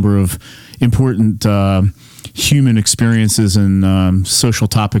across a number of important human experiences and social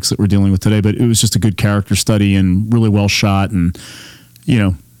topics that we're dealing with today. But it was just a good character study and really well shot, and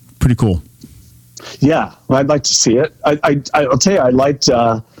pretty cool. Yeah, well, I'd like to see it. I'll tell you, I liked.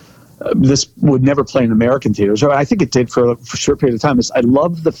 This would never play in American theaters, or I think it did for a short period of time. I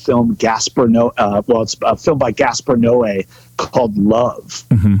love the film Gaspar Noé. It's a film by Gaspar Noé called Love.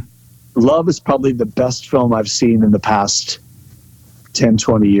 Mm-hmm. Love is probably the best film I've seen in the past 10,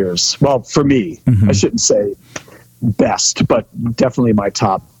 20 years. Well, for me, I shouldn't say best, but definitely my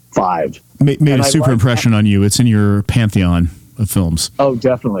top 5. Made a super impression on you. It's in your pantheon of films. Oh,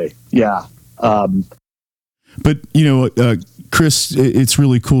 definitely. Yeah. But, Chris, it's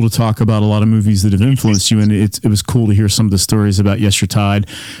really cool to talk about a lot of movies that have influenced you, and it was cool to hear some of the stories about Yes, Your Tide.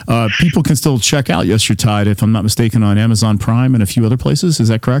 People can still check out Yes, Your Tide, if I'm not mistaken, on Amazon Prime and a few other places. Is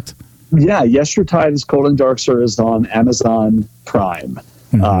that correct? Yeah, Yes, Your Tide is Cold and Dark, Sir, is on Amazon Prime.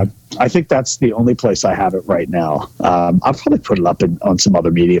 I think that's the only place I have it right now. I'll probably put it up on some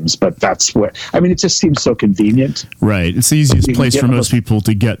other mediums, but that's where, it just seems so convenient. Right. It's the easiest place for most people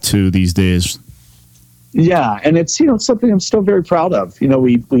to get to these days. Yeah, and it's something I'm still very proud of.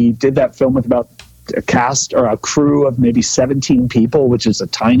 We did that film with about a cast or a crew of maybe 17 people, which is a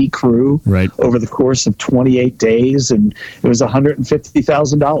tiny crew, right, over the course of 28 days, and it was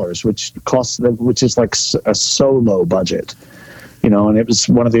 $150,000, which is like a so low budget, and it was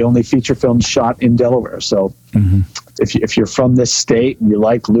one of the only feature films shot in Delaware. So if you're from this state and you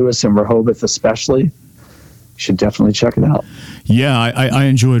like Lewis and Rehoboth especially, should definitely check it out. Yeah, I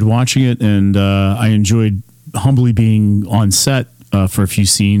enjoyed watching it, and I enjoyed humbly being on set for a few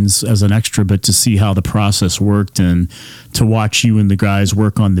scenes as an extra, but to see how the process worked and to watch you and the guys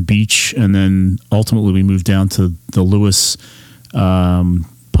work on the beach, and then ultimately we moved down to the Lewis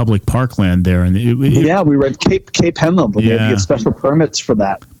public parkland there. And we were at Cape Henlem. We had to get special permits for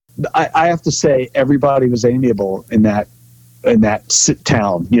that. I have to say, everybody was amiable in that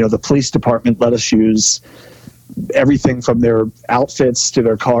town. The police department let us use everything from their outfits to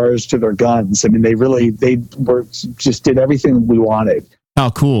their cars to their guns. They just did everything we wanted. How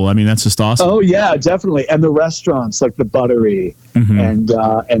cool. That's just awesome. Oh yeah, definitely. And the restaurants like the Buttery and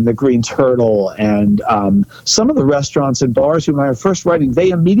the Green Turtle and some of the restaurants and bars when I was first writing, they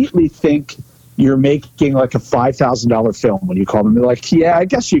immediately think you're making like a $5,000 film when you call them. They're like, yeah, I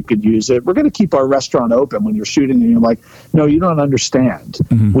guess you could use it. We're going to keep our restaurant open when you're shooting. And you're like, no, you don't understand.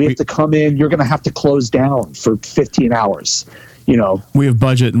 We have to come in. You're going to have to close down for 15 hours. We have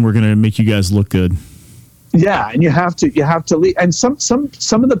budget and we're going to make you guys look good. Yeah, and you have to leave. And some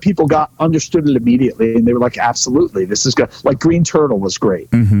of the people understood it immediately, and they were like, absolutely, this is good. Like Green Turtle was great.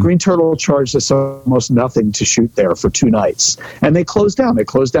 Green Turtle charged us almost nothing to shoot there for 2 nights, and they closed down. They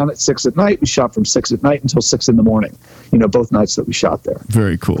closed down at 6 at night. We shot from 6 at night until 6 in the morning. Both nights that we shot there.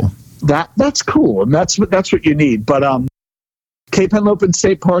 Very cool. That's cool, and that's what you need. But Cape Henlopen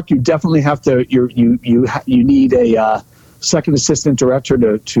State Park, you definitely have to. You need a second assistant director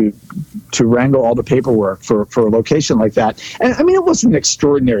to wrangle all the paperwork for a location like that. And it wasn't an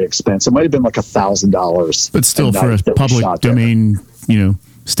extraordinary expense. It might have been like $1,000. But still, for a public domain,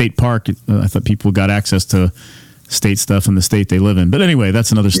 state park, I thought people got access to state stuff in the state they live in. But anyway,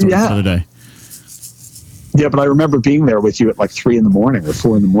 that's another story for another day. Yeah, but I remember being there with you at like 3 a.m. or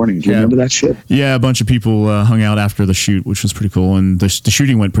 4 a.m. Do you remember that shit? Yeah, a bunch of people hung out after the shoot, which was pretty cool. And the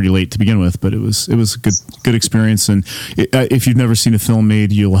shooting went pretty late to begin with, but it was a good experience. And if you've never seen a film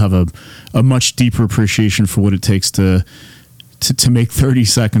made, you'll have a much deeper appreciation for what it takes to make 30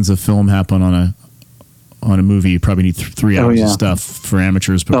 seconds of film happen on a movie. You probably need 3 hours of stuff for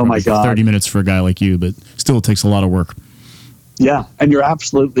amateurs, but my God, 30 minutes for a guy like you. But still, it takes a lot of work. Yeah, and you're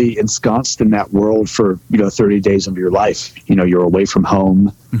absolutely ensconced in that world for 30 days of your life. You're away from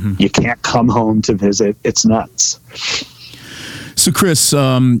home. Mm-hmm. You can't come home to visit. It's nuts. So, Chris,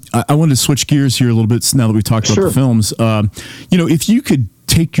 I wanted to switch gears here a little bit now that we talked about the films. If you could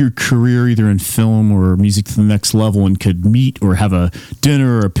take your career either in film or music to the next level and could meet or have a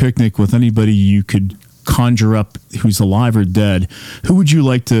dinner or a picnic with anybody you could conjure up who's alive or dead, who would you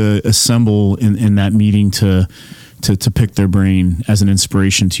like to assemble in that meeting to pick their brain as an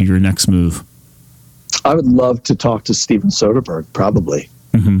inspiration to your next move? I would love to talk to Steven Soderbergh, probably.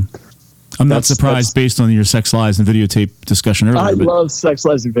 Mm-hmm. I'm not surprised based on your Sex, Lies, and Videotape discussion earlier. I love Sex,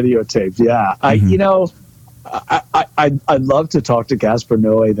 Lies, and Videotape, yeah. Mm-hmm. I'd love to talk to Gaspar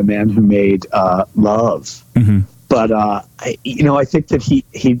Noé, the man who made Love. Mm-hmm. But, I think that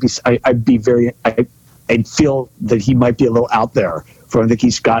I'd feel that he might be a little out there. I think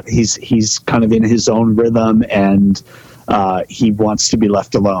he's kind of in his own rhythm, and he wants to be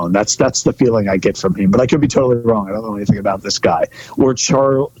left alone. That's the feeling I get from him. But I could be totally wrong. I don't know anything about this guy. Or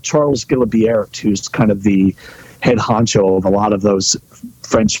Charles Gillibiert, who's kind of the head honcho of a lot of those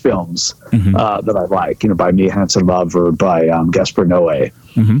French films that I like. By Mia Hansen-Løve or by Gaspar Noé.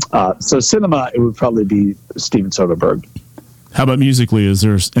 Mm-hmm. So cinema, it would probably be Steven Soderbergh. How about musically? Is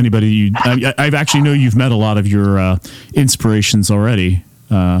there anybody I actually know you've met a lot of your inspirations already.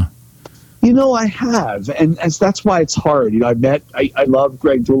 I have, and that's why it's hard. I love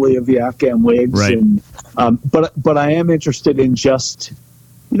Greg Dooley of the Afghan Wigs, right. And but I am interested in just,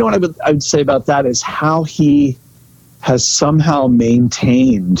 what I would say about that is how he has somehow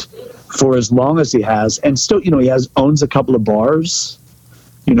maintained for as long as he has, and still, he owns a couple of bars.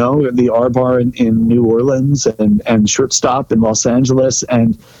 The R Bar in New Orleans and Shortstop in Los Angeles.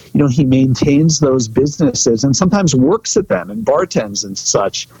 And, he maintains those businesses and sometimes works at them and bartends and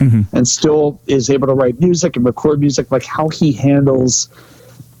such, and still is able to write music and record music, like how he handles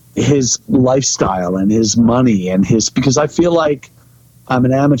his lifestyle and his money and because I feel like I'm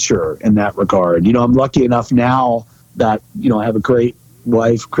an amateur in that regard. I'm lucky enough now that, I have a great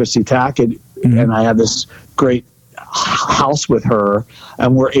wife, Chrissy Tackett, and I have this great house with her,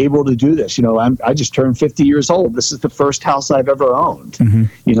 and we're able to do this. I just turned 50 years old. This is the first house I've ever owned.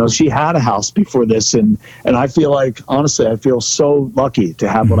 She had a house before this, and I feel like, honestly, I feel so lucky to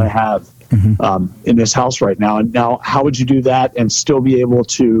have what I have in this house right now. And now, how would you do that and still be able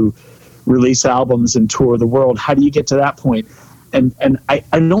to release albums and tour the world? How do you get to that point? And I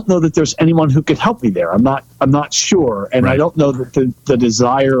don't know that there's anyone who could help me there. I'm not sure, and right. I don't know that the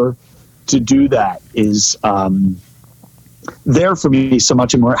desire to do that is there for me so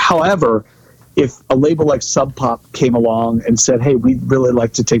much anymore. However, if a label like Sub Pop came along and said, "Hey, we'd really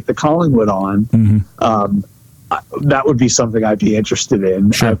like to take the Collingwood on," that would be something I'd be interested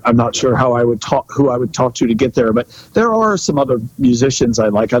in. Sure. I'm not sure who I would talk to get there, but there are some other musicians I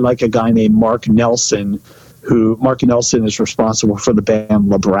like. I like a guy named Mark Nelson, Mark Nelson is responsible for the band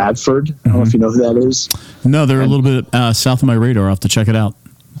La Bradford. I don't know if you know who that is. No, they're a little bit south of my radar. I'll have to check it out.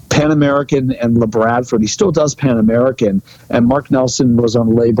 Pan American and La Bradford. He still does Pan American, and Mark Nelson was on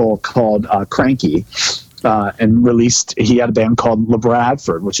a label called Cranky, and he had a band called La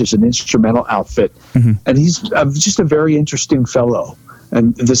Bradford, which is an instrumental outfit, and he's just a very interesting fellow.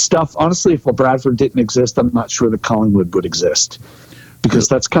 And the stuff, honestly, if La Bradford didn't exist, I'm not sure that Collingwood would exist, because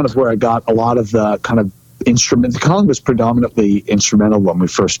that's kind of where I got a lot of the kind of instrument. The Collingwood was predominantly instrumental when we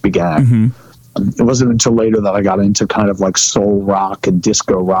first began. It wasn't until later that I got into kind of like soul rock and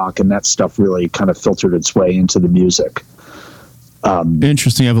disco rock, and that stuff really kind of filtered its way into the music.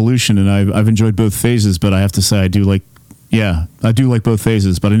 Interesting evolution, and I've enjoyed both phases, but I have to say I do like both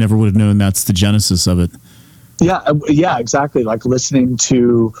phases, but I never would have known that's the genesis of it. Yeah, exactly. Like listening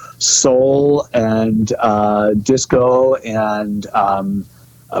to soul and disco and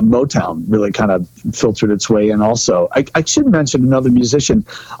Motown really kind of filtered its way in. Also, I should mention another musician.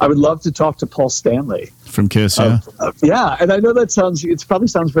 I would love to talk to Paul Stanley from Kiss. Yeah, and I know it probably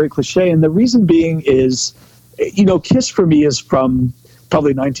sounds very cliche, and the reason being is, Kiss for me is from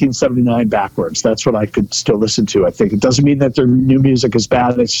probably 1979 backwards. That's what I could still listen to. I think it doesn't mean that their new music is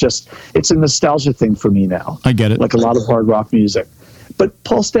bad. It's a nostalgia thing for me now. I get it. Like a lot of hard rock music, but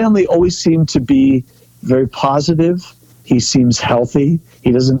Paul Stanley always seemed to be very positive He seems healthy.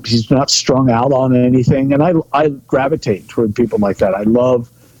 He's not strung out on anything. And I gravitate toward people like that. I love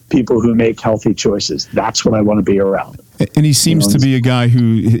people who make healthy choices. That's what I want to be around. And he seems to be a guy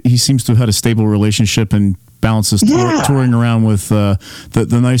he seems to have had a stable relationship and balances touring around with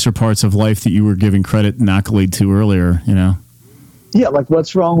the nicer parts of life that you were giving credit and accolade to earlier, Yeah, like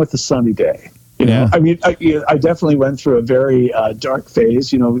what's wrong with a sunny day? You know, I mean, I definitely went through a very dark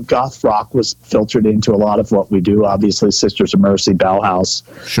phase. Goth rock was filtered into a lot of what we do. Obviously, Sisters of Mercy, Bauhaus,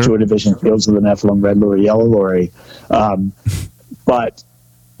 Joy Division, Fields of the Nephilim, Red Lorry, Yellow Lorry. But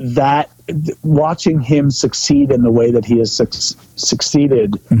watching him succeed in the way that he has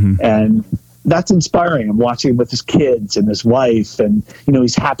succeeded, and that's inspiring. I'm watching him with his kids and his wife, and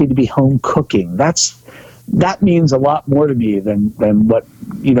he's happy to be home cooking. That means a lot more to me than what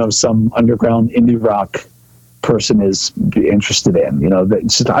some underground indie rock person is interested in.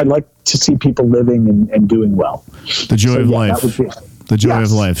 I like to see people living and doing well. The joy of life. The joy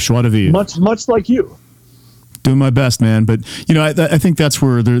of life. Joie de vivre. Much like you. Doing my best, man. But, I think that's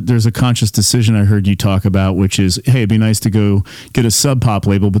where there's a conscious decision I heard you talk about, which is, hey, it'd be nice to go get a sub pop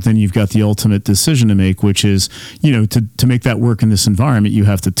label, but then you've got the ultimate decision to make, which is, to make that work in this environment, you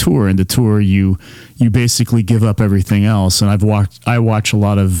have to tour. And to tour, you basically give up everything else. And I watch a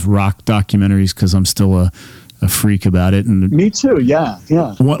lot of rock documentaries because I'm still a freak about it. And me too. Yeah.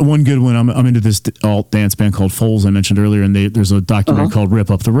 One good one. I'm into this alt dance band called Foals I mentioned earlier, and there's a documentary called Rip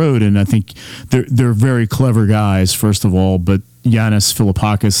Up the Road, and I think they're very clever guys, first of all. But Yanis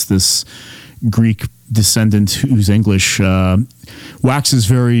Philippakis, this Greek descendant who's English, waxes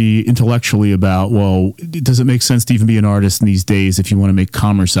very intellectually about, well, does it make sense to even be an artist in these days if you want to make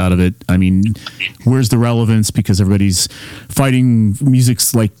commerce out of it? I mean, where's the relevance? Because everybody's fighting,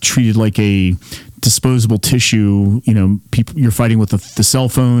 music's treated like a disposable tissue. You're fighting with the cell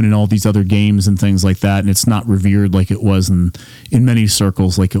phone and all these other games and things like that, and it's not revered like it was in many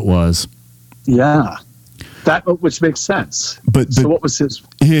circles like it was. Yeah. Which makes sense. But so what was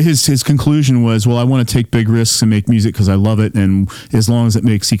his conclusion was, well, I want to take big risks and make music because I love it, and as long as it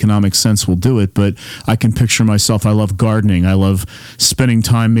makes economic sense, we'll do it. But I can picture myself. I love gardening. I love spending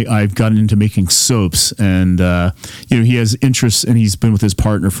time. I've gotten into making soaps, and he has interests, and he's been with his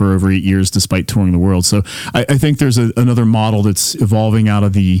partner for over 8 years, despite touring the world. So I think there's another model that's evolving out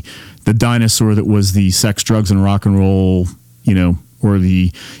of the dinosaur that was the sex, drugs, and rock and roll. Or the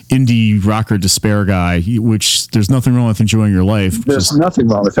indie rocker despair guy, which there's nothing wrong with enjoying your life. There's nothing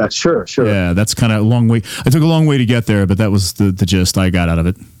wrong with that. Sure. Yeah, that's kind of a long way. I took a long way to get there, but that was the gist I got out of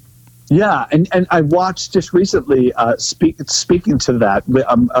it. Yeah, and I watched just recently, speaking to that,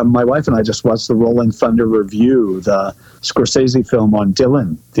 my wife and I just watched the Rolling Thunder Review, the Scorsese film on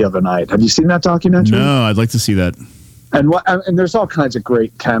Dylan the other night. Have you seen that documentary? No, I'd like to see that. And there's all kinds of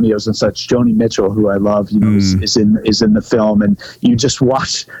great cameos and such. Joni Mitchell, who I love, is in the film, and you just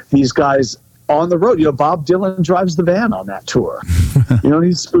watch these guys on the road. Bob Dylan drives the van on that tour.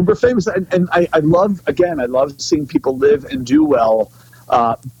 He's uber famous, and I love seeing people live and do well.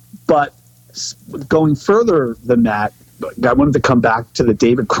 But going further than that, I wanted to come back to the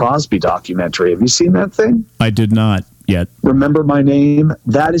David Crosby documentary. Have you seen that thing? I did not yet. Remember My Name?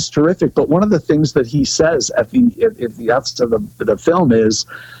 That is terrific. But one of the things that he says at the outset of the film is,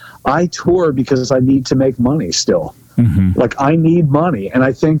 I tour because I need to make money still. I need money. And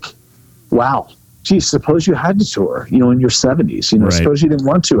I think, wow, geez, suppose you had to tour, in your 70s, right. Suppose you didn't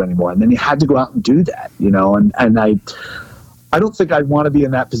want to anymore. And then you had to go out and do that, and I don't think I'd want to be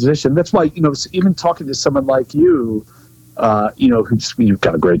in that position. That's why, even talking to someone like you, you've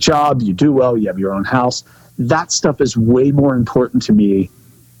got a great job, you do well, you have your own house. That stuff is way more important to me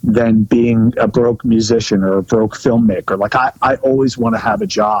than being a broke musician or a broke filmmaker. I always want to have a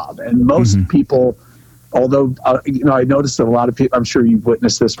job. And most people, although, I noticed that a lot of people, I'm sure you've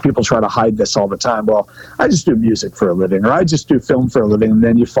witnessed this, people try to hide this all the time. Well, I just do music for a living, or I just do film for a living. And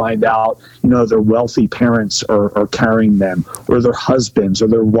then you find out, their wealthy parents are carrying them, or their husbands or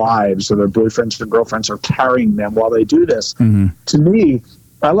their wives or their boyfriends or girlfriends are carrying them while they do this. To me,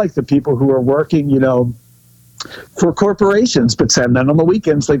 I like the people who are working, for corporations, but then on the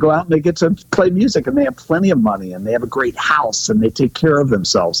weekends they go out and they get to play music, and they have plenty of money, and they have a great house, and they take care of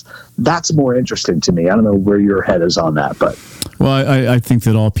themselves. That's more interesting to me. I don't know where your head is on that, but well, I think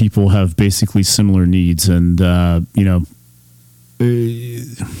that all people have basically similar needs, and yeah,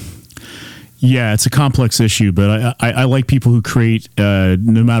 it's a complex issue, but I like people who create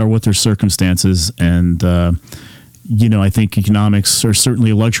no matter what their circumstances, and I think economics are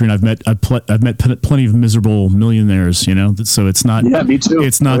certainly a luxury, and I've met plenty of miserable millionaires. So it's not. Yeah, me too.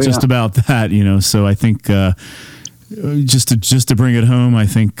 It's not just about that. So I think Just to bring it home, I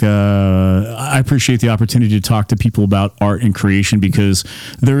think I appreciate the opportunity to talk to people about art and creation because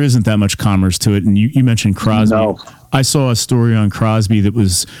there isn't that much commerce to it. And you mentioned Crosby. No. I saw a story on Crosby that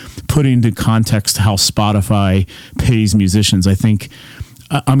was put into context how Spotify pays musicians. I think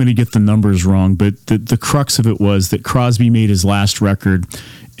I'm going to get the numbers wrong, but the crux of it was that Crosby made his last record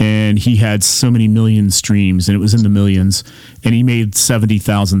and he had so many million streams and it was in the millions and he made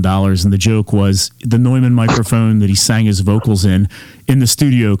 $70,000. And the joke was the Neumann microphone that he sang his vocals in the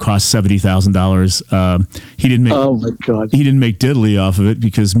studio cost $70,000. He didn't make, oh my God. He didn't make diddly off of it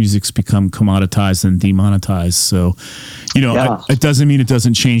because music's become commoditized and demonetized. So, it doesn't mean it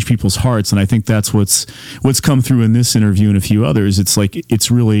doesn't change people's hearts. And I think that's what's come through in this interview and a few others. It's like,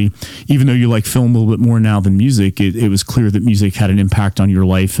 it's really, even though you like film a little bit more now than music, it was clear that music had an impact on your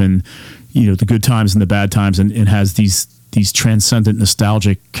life and, the good times and the bad times and has these transcendent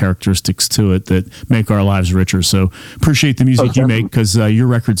nostalgic characteristics to it that make our lives richer. So appreciate the music you make because your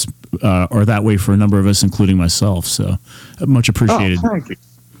records are that way for a number of us, including myself. So much appreciated. Oh, thank you.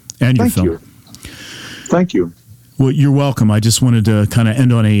 And your thank film. You. Thank you. Well, you're welcome. I just wanted to kind of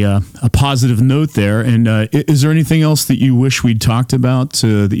end on a positive note there. And is there anything else that you wish we'd talked about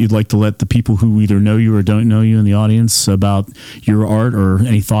that you'd like to let the people who either know you or don't know you in the audience about your art or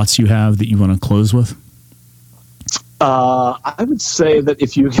any thoughts you have that you want to close with? I would say that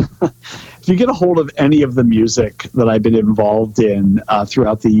if you get a hold of any of the music that I've been involved in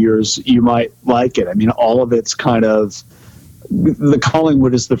throughout the years, you might like it. I mean, all of it's kind of the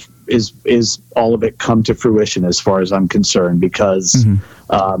Collingwood is all of it come to fruition as far as I'm concerned because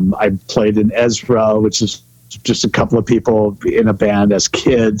I played in Ezra, which is just a couple of people in a band as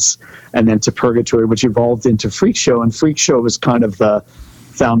kids, and then to Purgatory, which evolved into Freak Show, and Freak Show was kind of the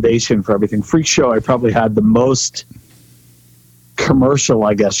foundation for everything. Freak Show, I probably had the most commercial,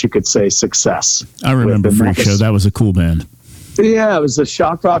 I guess you could say, success. I remember Freak Show. That was a cool band. Yeah, it was a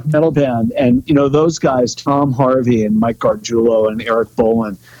shock rock metal band. And, those guys, Tom Harvey and Mike Gargiulo and Eric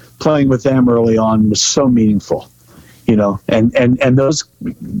Boland, playing with them early on was so meaningful, and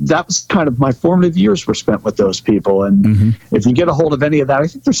that was kind of my formative years were spent with those people. And if you get a hold of any of that, I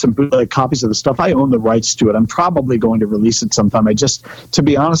think there's some bootleg copies of the stuff. I own the rights to it. I'm probably going to release it sometime. To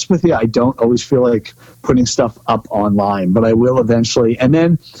be honest with you, I don't always feel like putting stuff up online, but I will eventually. And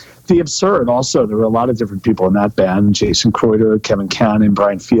then The Absurd also, there were a lot of different people in that band, Jason Kreuter, Kevin Cannon,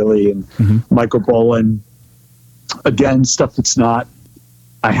 Brian Feely, and Michael Boland. Again, stuff that's not,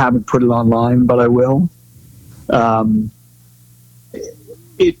 I haven't put it online, but I will.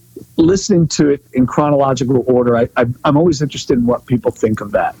 Listening to it in chronological order, I'm always interested in what people think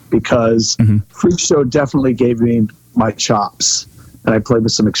of that because Freak Show definitely gave me my chops, and I played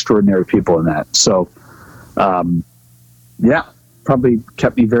with some extraordinary people in that. So, probably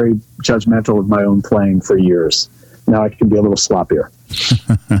kept me very judgmental of my own playing for years. Now I can be a little sloppier.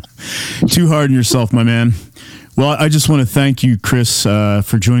 Too hard on yourself, my man. Well, I just want to thank you, Chris,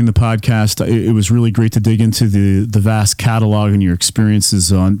 for joining the podcast. It was really great to dig into the vast catalog and your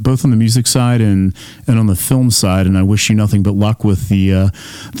experiences on both on the music side and on the film side. And I wish you nothing but luck with the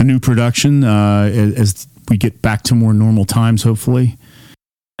new production as we get back to more normal times, hopefully.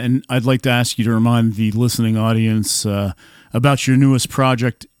 And I'd like to ask you to remind the listening audience about your newest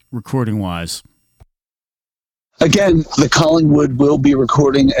project, recording-wise. Again, the Collingwood will be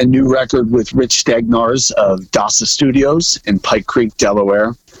recording a new record with Rich Stagnars of Dasa Studios in Pike Creek,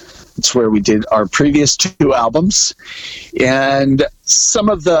 Delaware. It's where we did our previous two albums. And some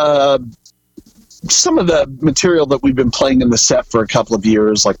of the material that we've been playing in the set for a couple of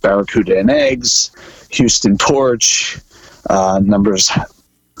years, like Barracuda and Eggs, Houston Torch, numbers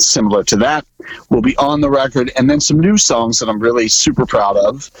similar to that, will be on the record. And then some new songs that I'm really super proud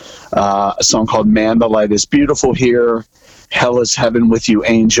of. A song called Man, the Light is Beautiful Here, Hell is Heaven with You,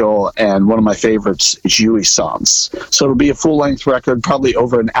 Angel, and one of my favorites, Jewy songs. So it'll be a full-length record, probably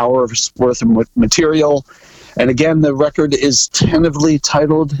over an hour's worth of material. And again, the record is tentatively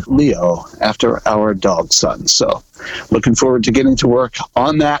titled Leo, after our dog son. So looking forward to getting to work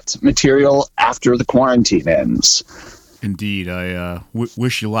on that material after the quarantine ends. Indeed. I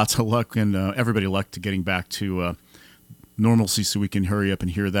wish you lots of luck and everybody luck to getting back to normalcy so we can hurry up and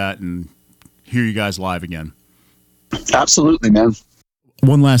hear that and hear you guys live again. Absolutely, man.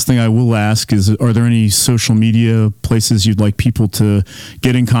 One last thing I will ask is, are there any social media places you'd like people to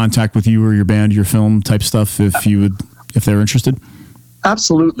get in contact with you or your band, your film type stuff, if they're interested?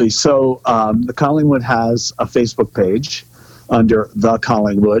 Absolutely. So the Collingwood has a Facebook page under The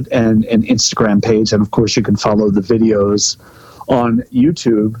Collingwood and an Instagram page. And of course you can follow the videos on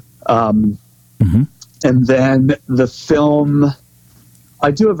YouTube. And then the film,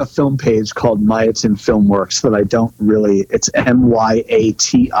 I do have a film page called Myatin Filmworks that I don't really, it's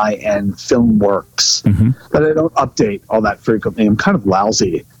MYATIN Filmworks, but I don't update all that frequently. I'm kind of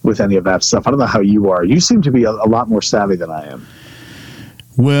lousy with any of that stuff. I don't know how you are. You seem to be a lot more savvy than I am.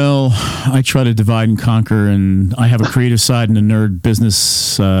 Well, I try to divide and conquer, and I have a creative side and a nerd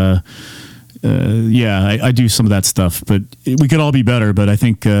business. I do some of that stuff, but we could all be better. But I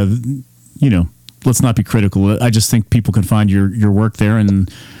think, let's not be critical. I just think people can find your work there,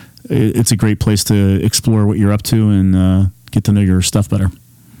 and it's a great place to explore what you're up to and get to know your stuff better.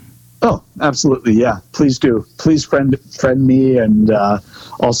 Oh, absolutely. Yeah, please do. Please friend me, and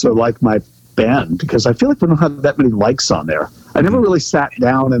also like my band, because I feel like we don't have that many likes on there. I never really sat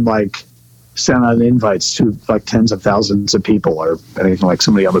down and sent out invites to tens of thousands of people or anything like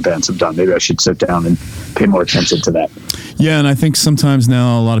so many other bands have done. Maybe I should sit down and pay more attention to that. Yeah, and I think sometimes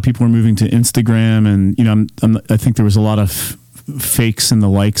now a lot of people are moving to Instagram, and I think there was a lot of fakes in the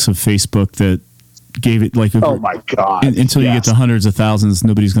likes of Facebook that gave it oh my God! Until you get to hundreds of thousands,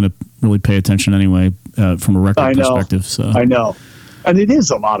 nobody's going to really pay attention anyway from a record perspective. So I know. And it is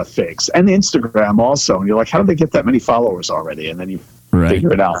a lot of fakes. And Instagram also. And you're like, how did they get that many followers already? And then you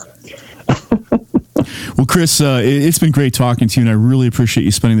figure it out. Well, Chris, it's been great talking to you, and I really appreciate you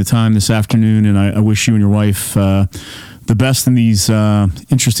spending the time this afternoon. And I wish you and your wife the best in these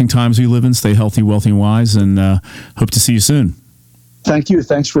interesting times we live in. Stay healthy, wealthy, and wise, and hope to see you soon. Thank you.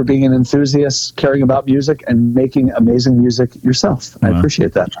 Thanks for being an enthusiast, caring about music, and making amazing music yourself. I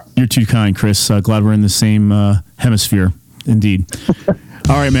appreciate that. You're too kind, Chris. Glad we're in the same hemisphere. Indeed.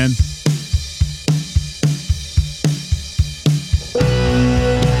 All right, man.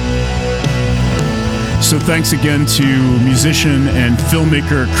 So thanks again to musician and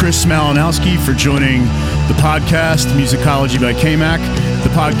filmmaker Chris Malinowski for joining the podcast, Musicology by KMac, the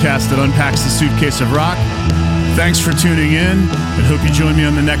podcast that unpacks the suitcase of rock. Thanks for tuning in, and hope you join me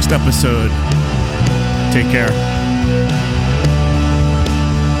on the next episode. Take care.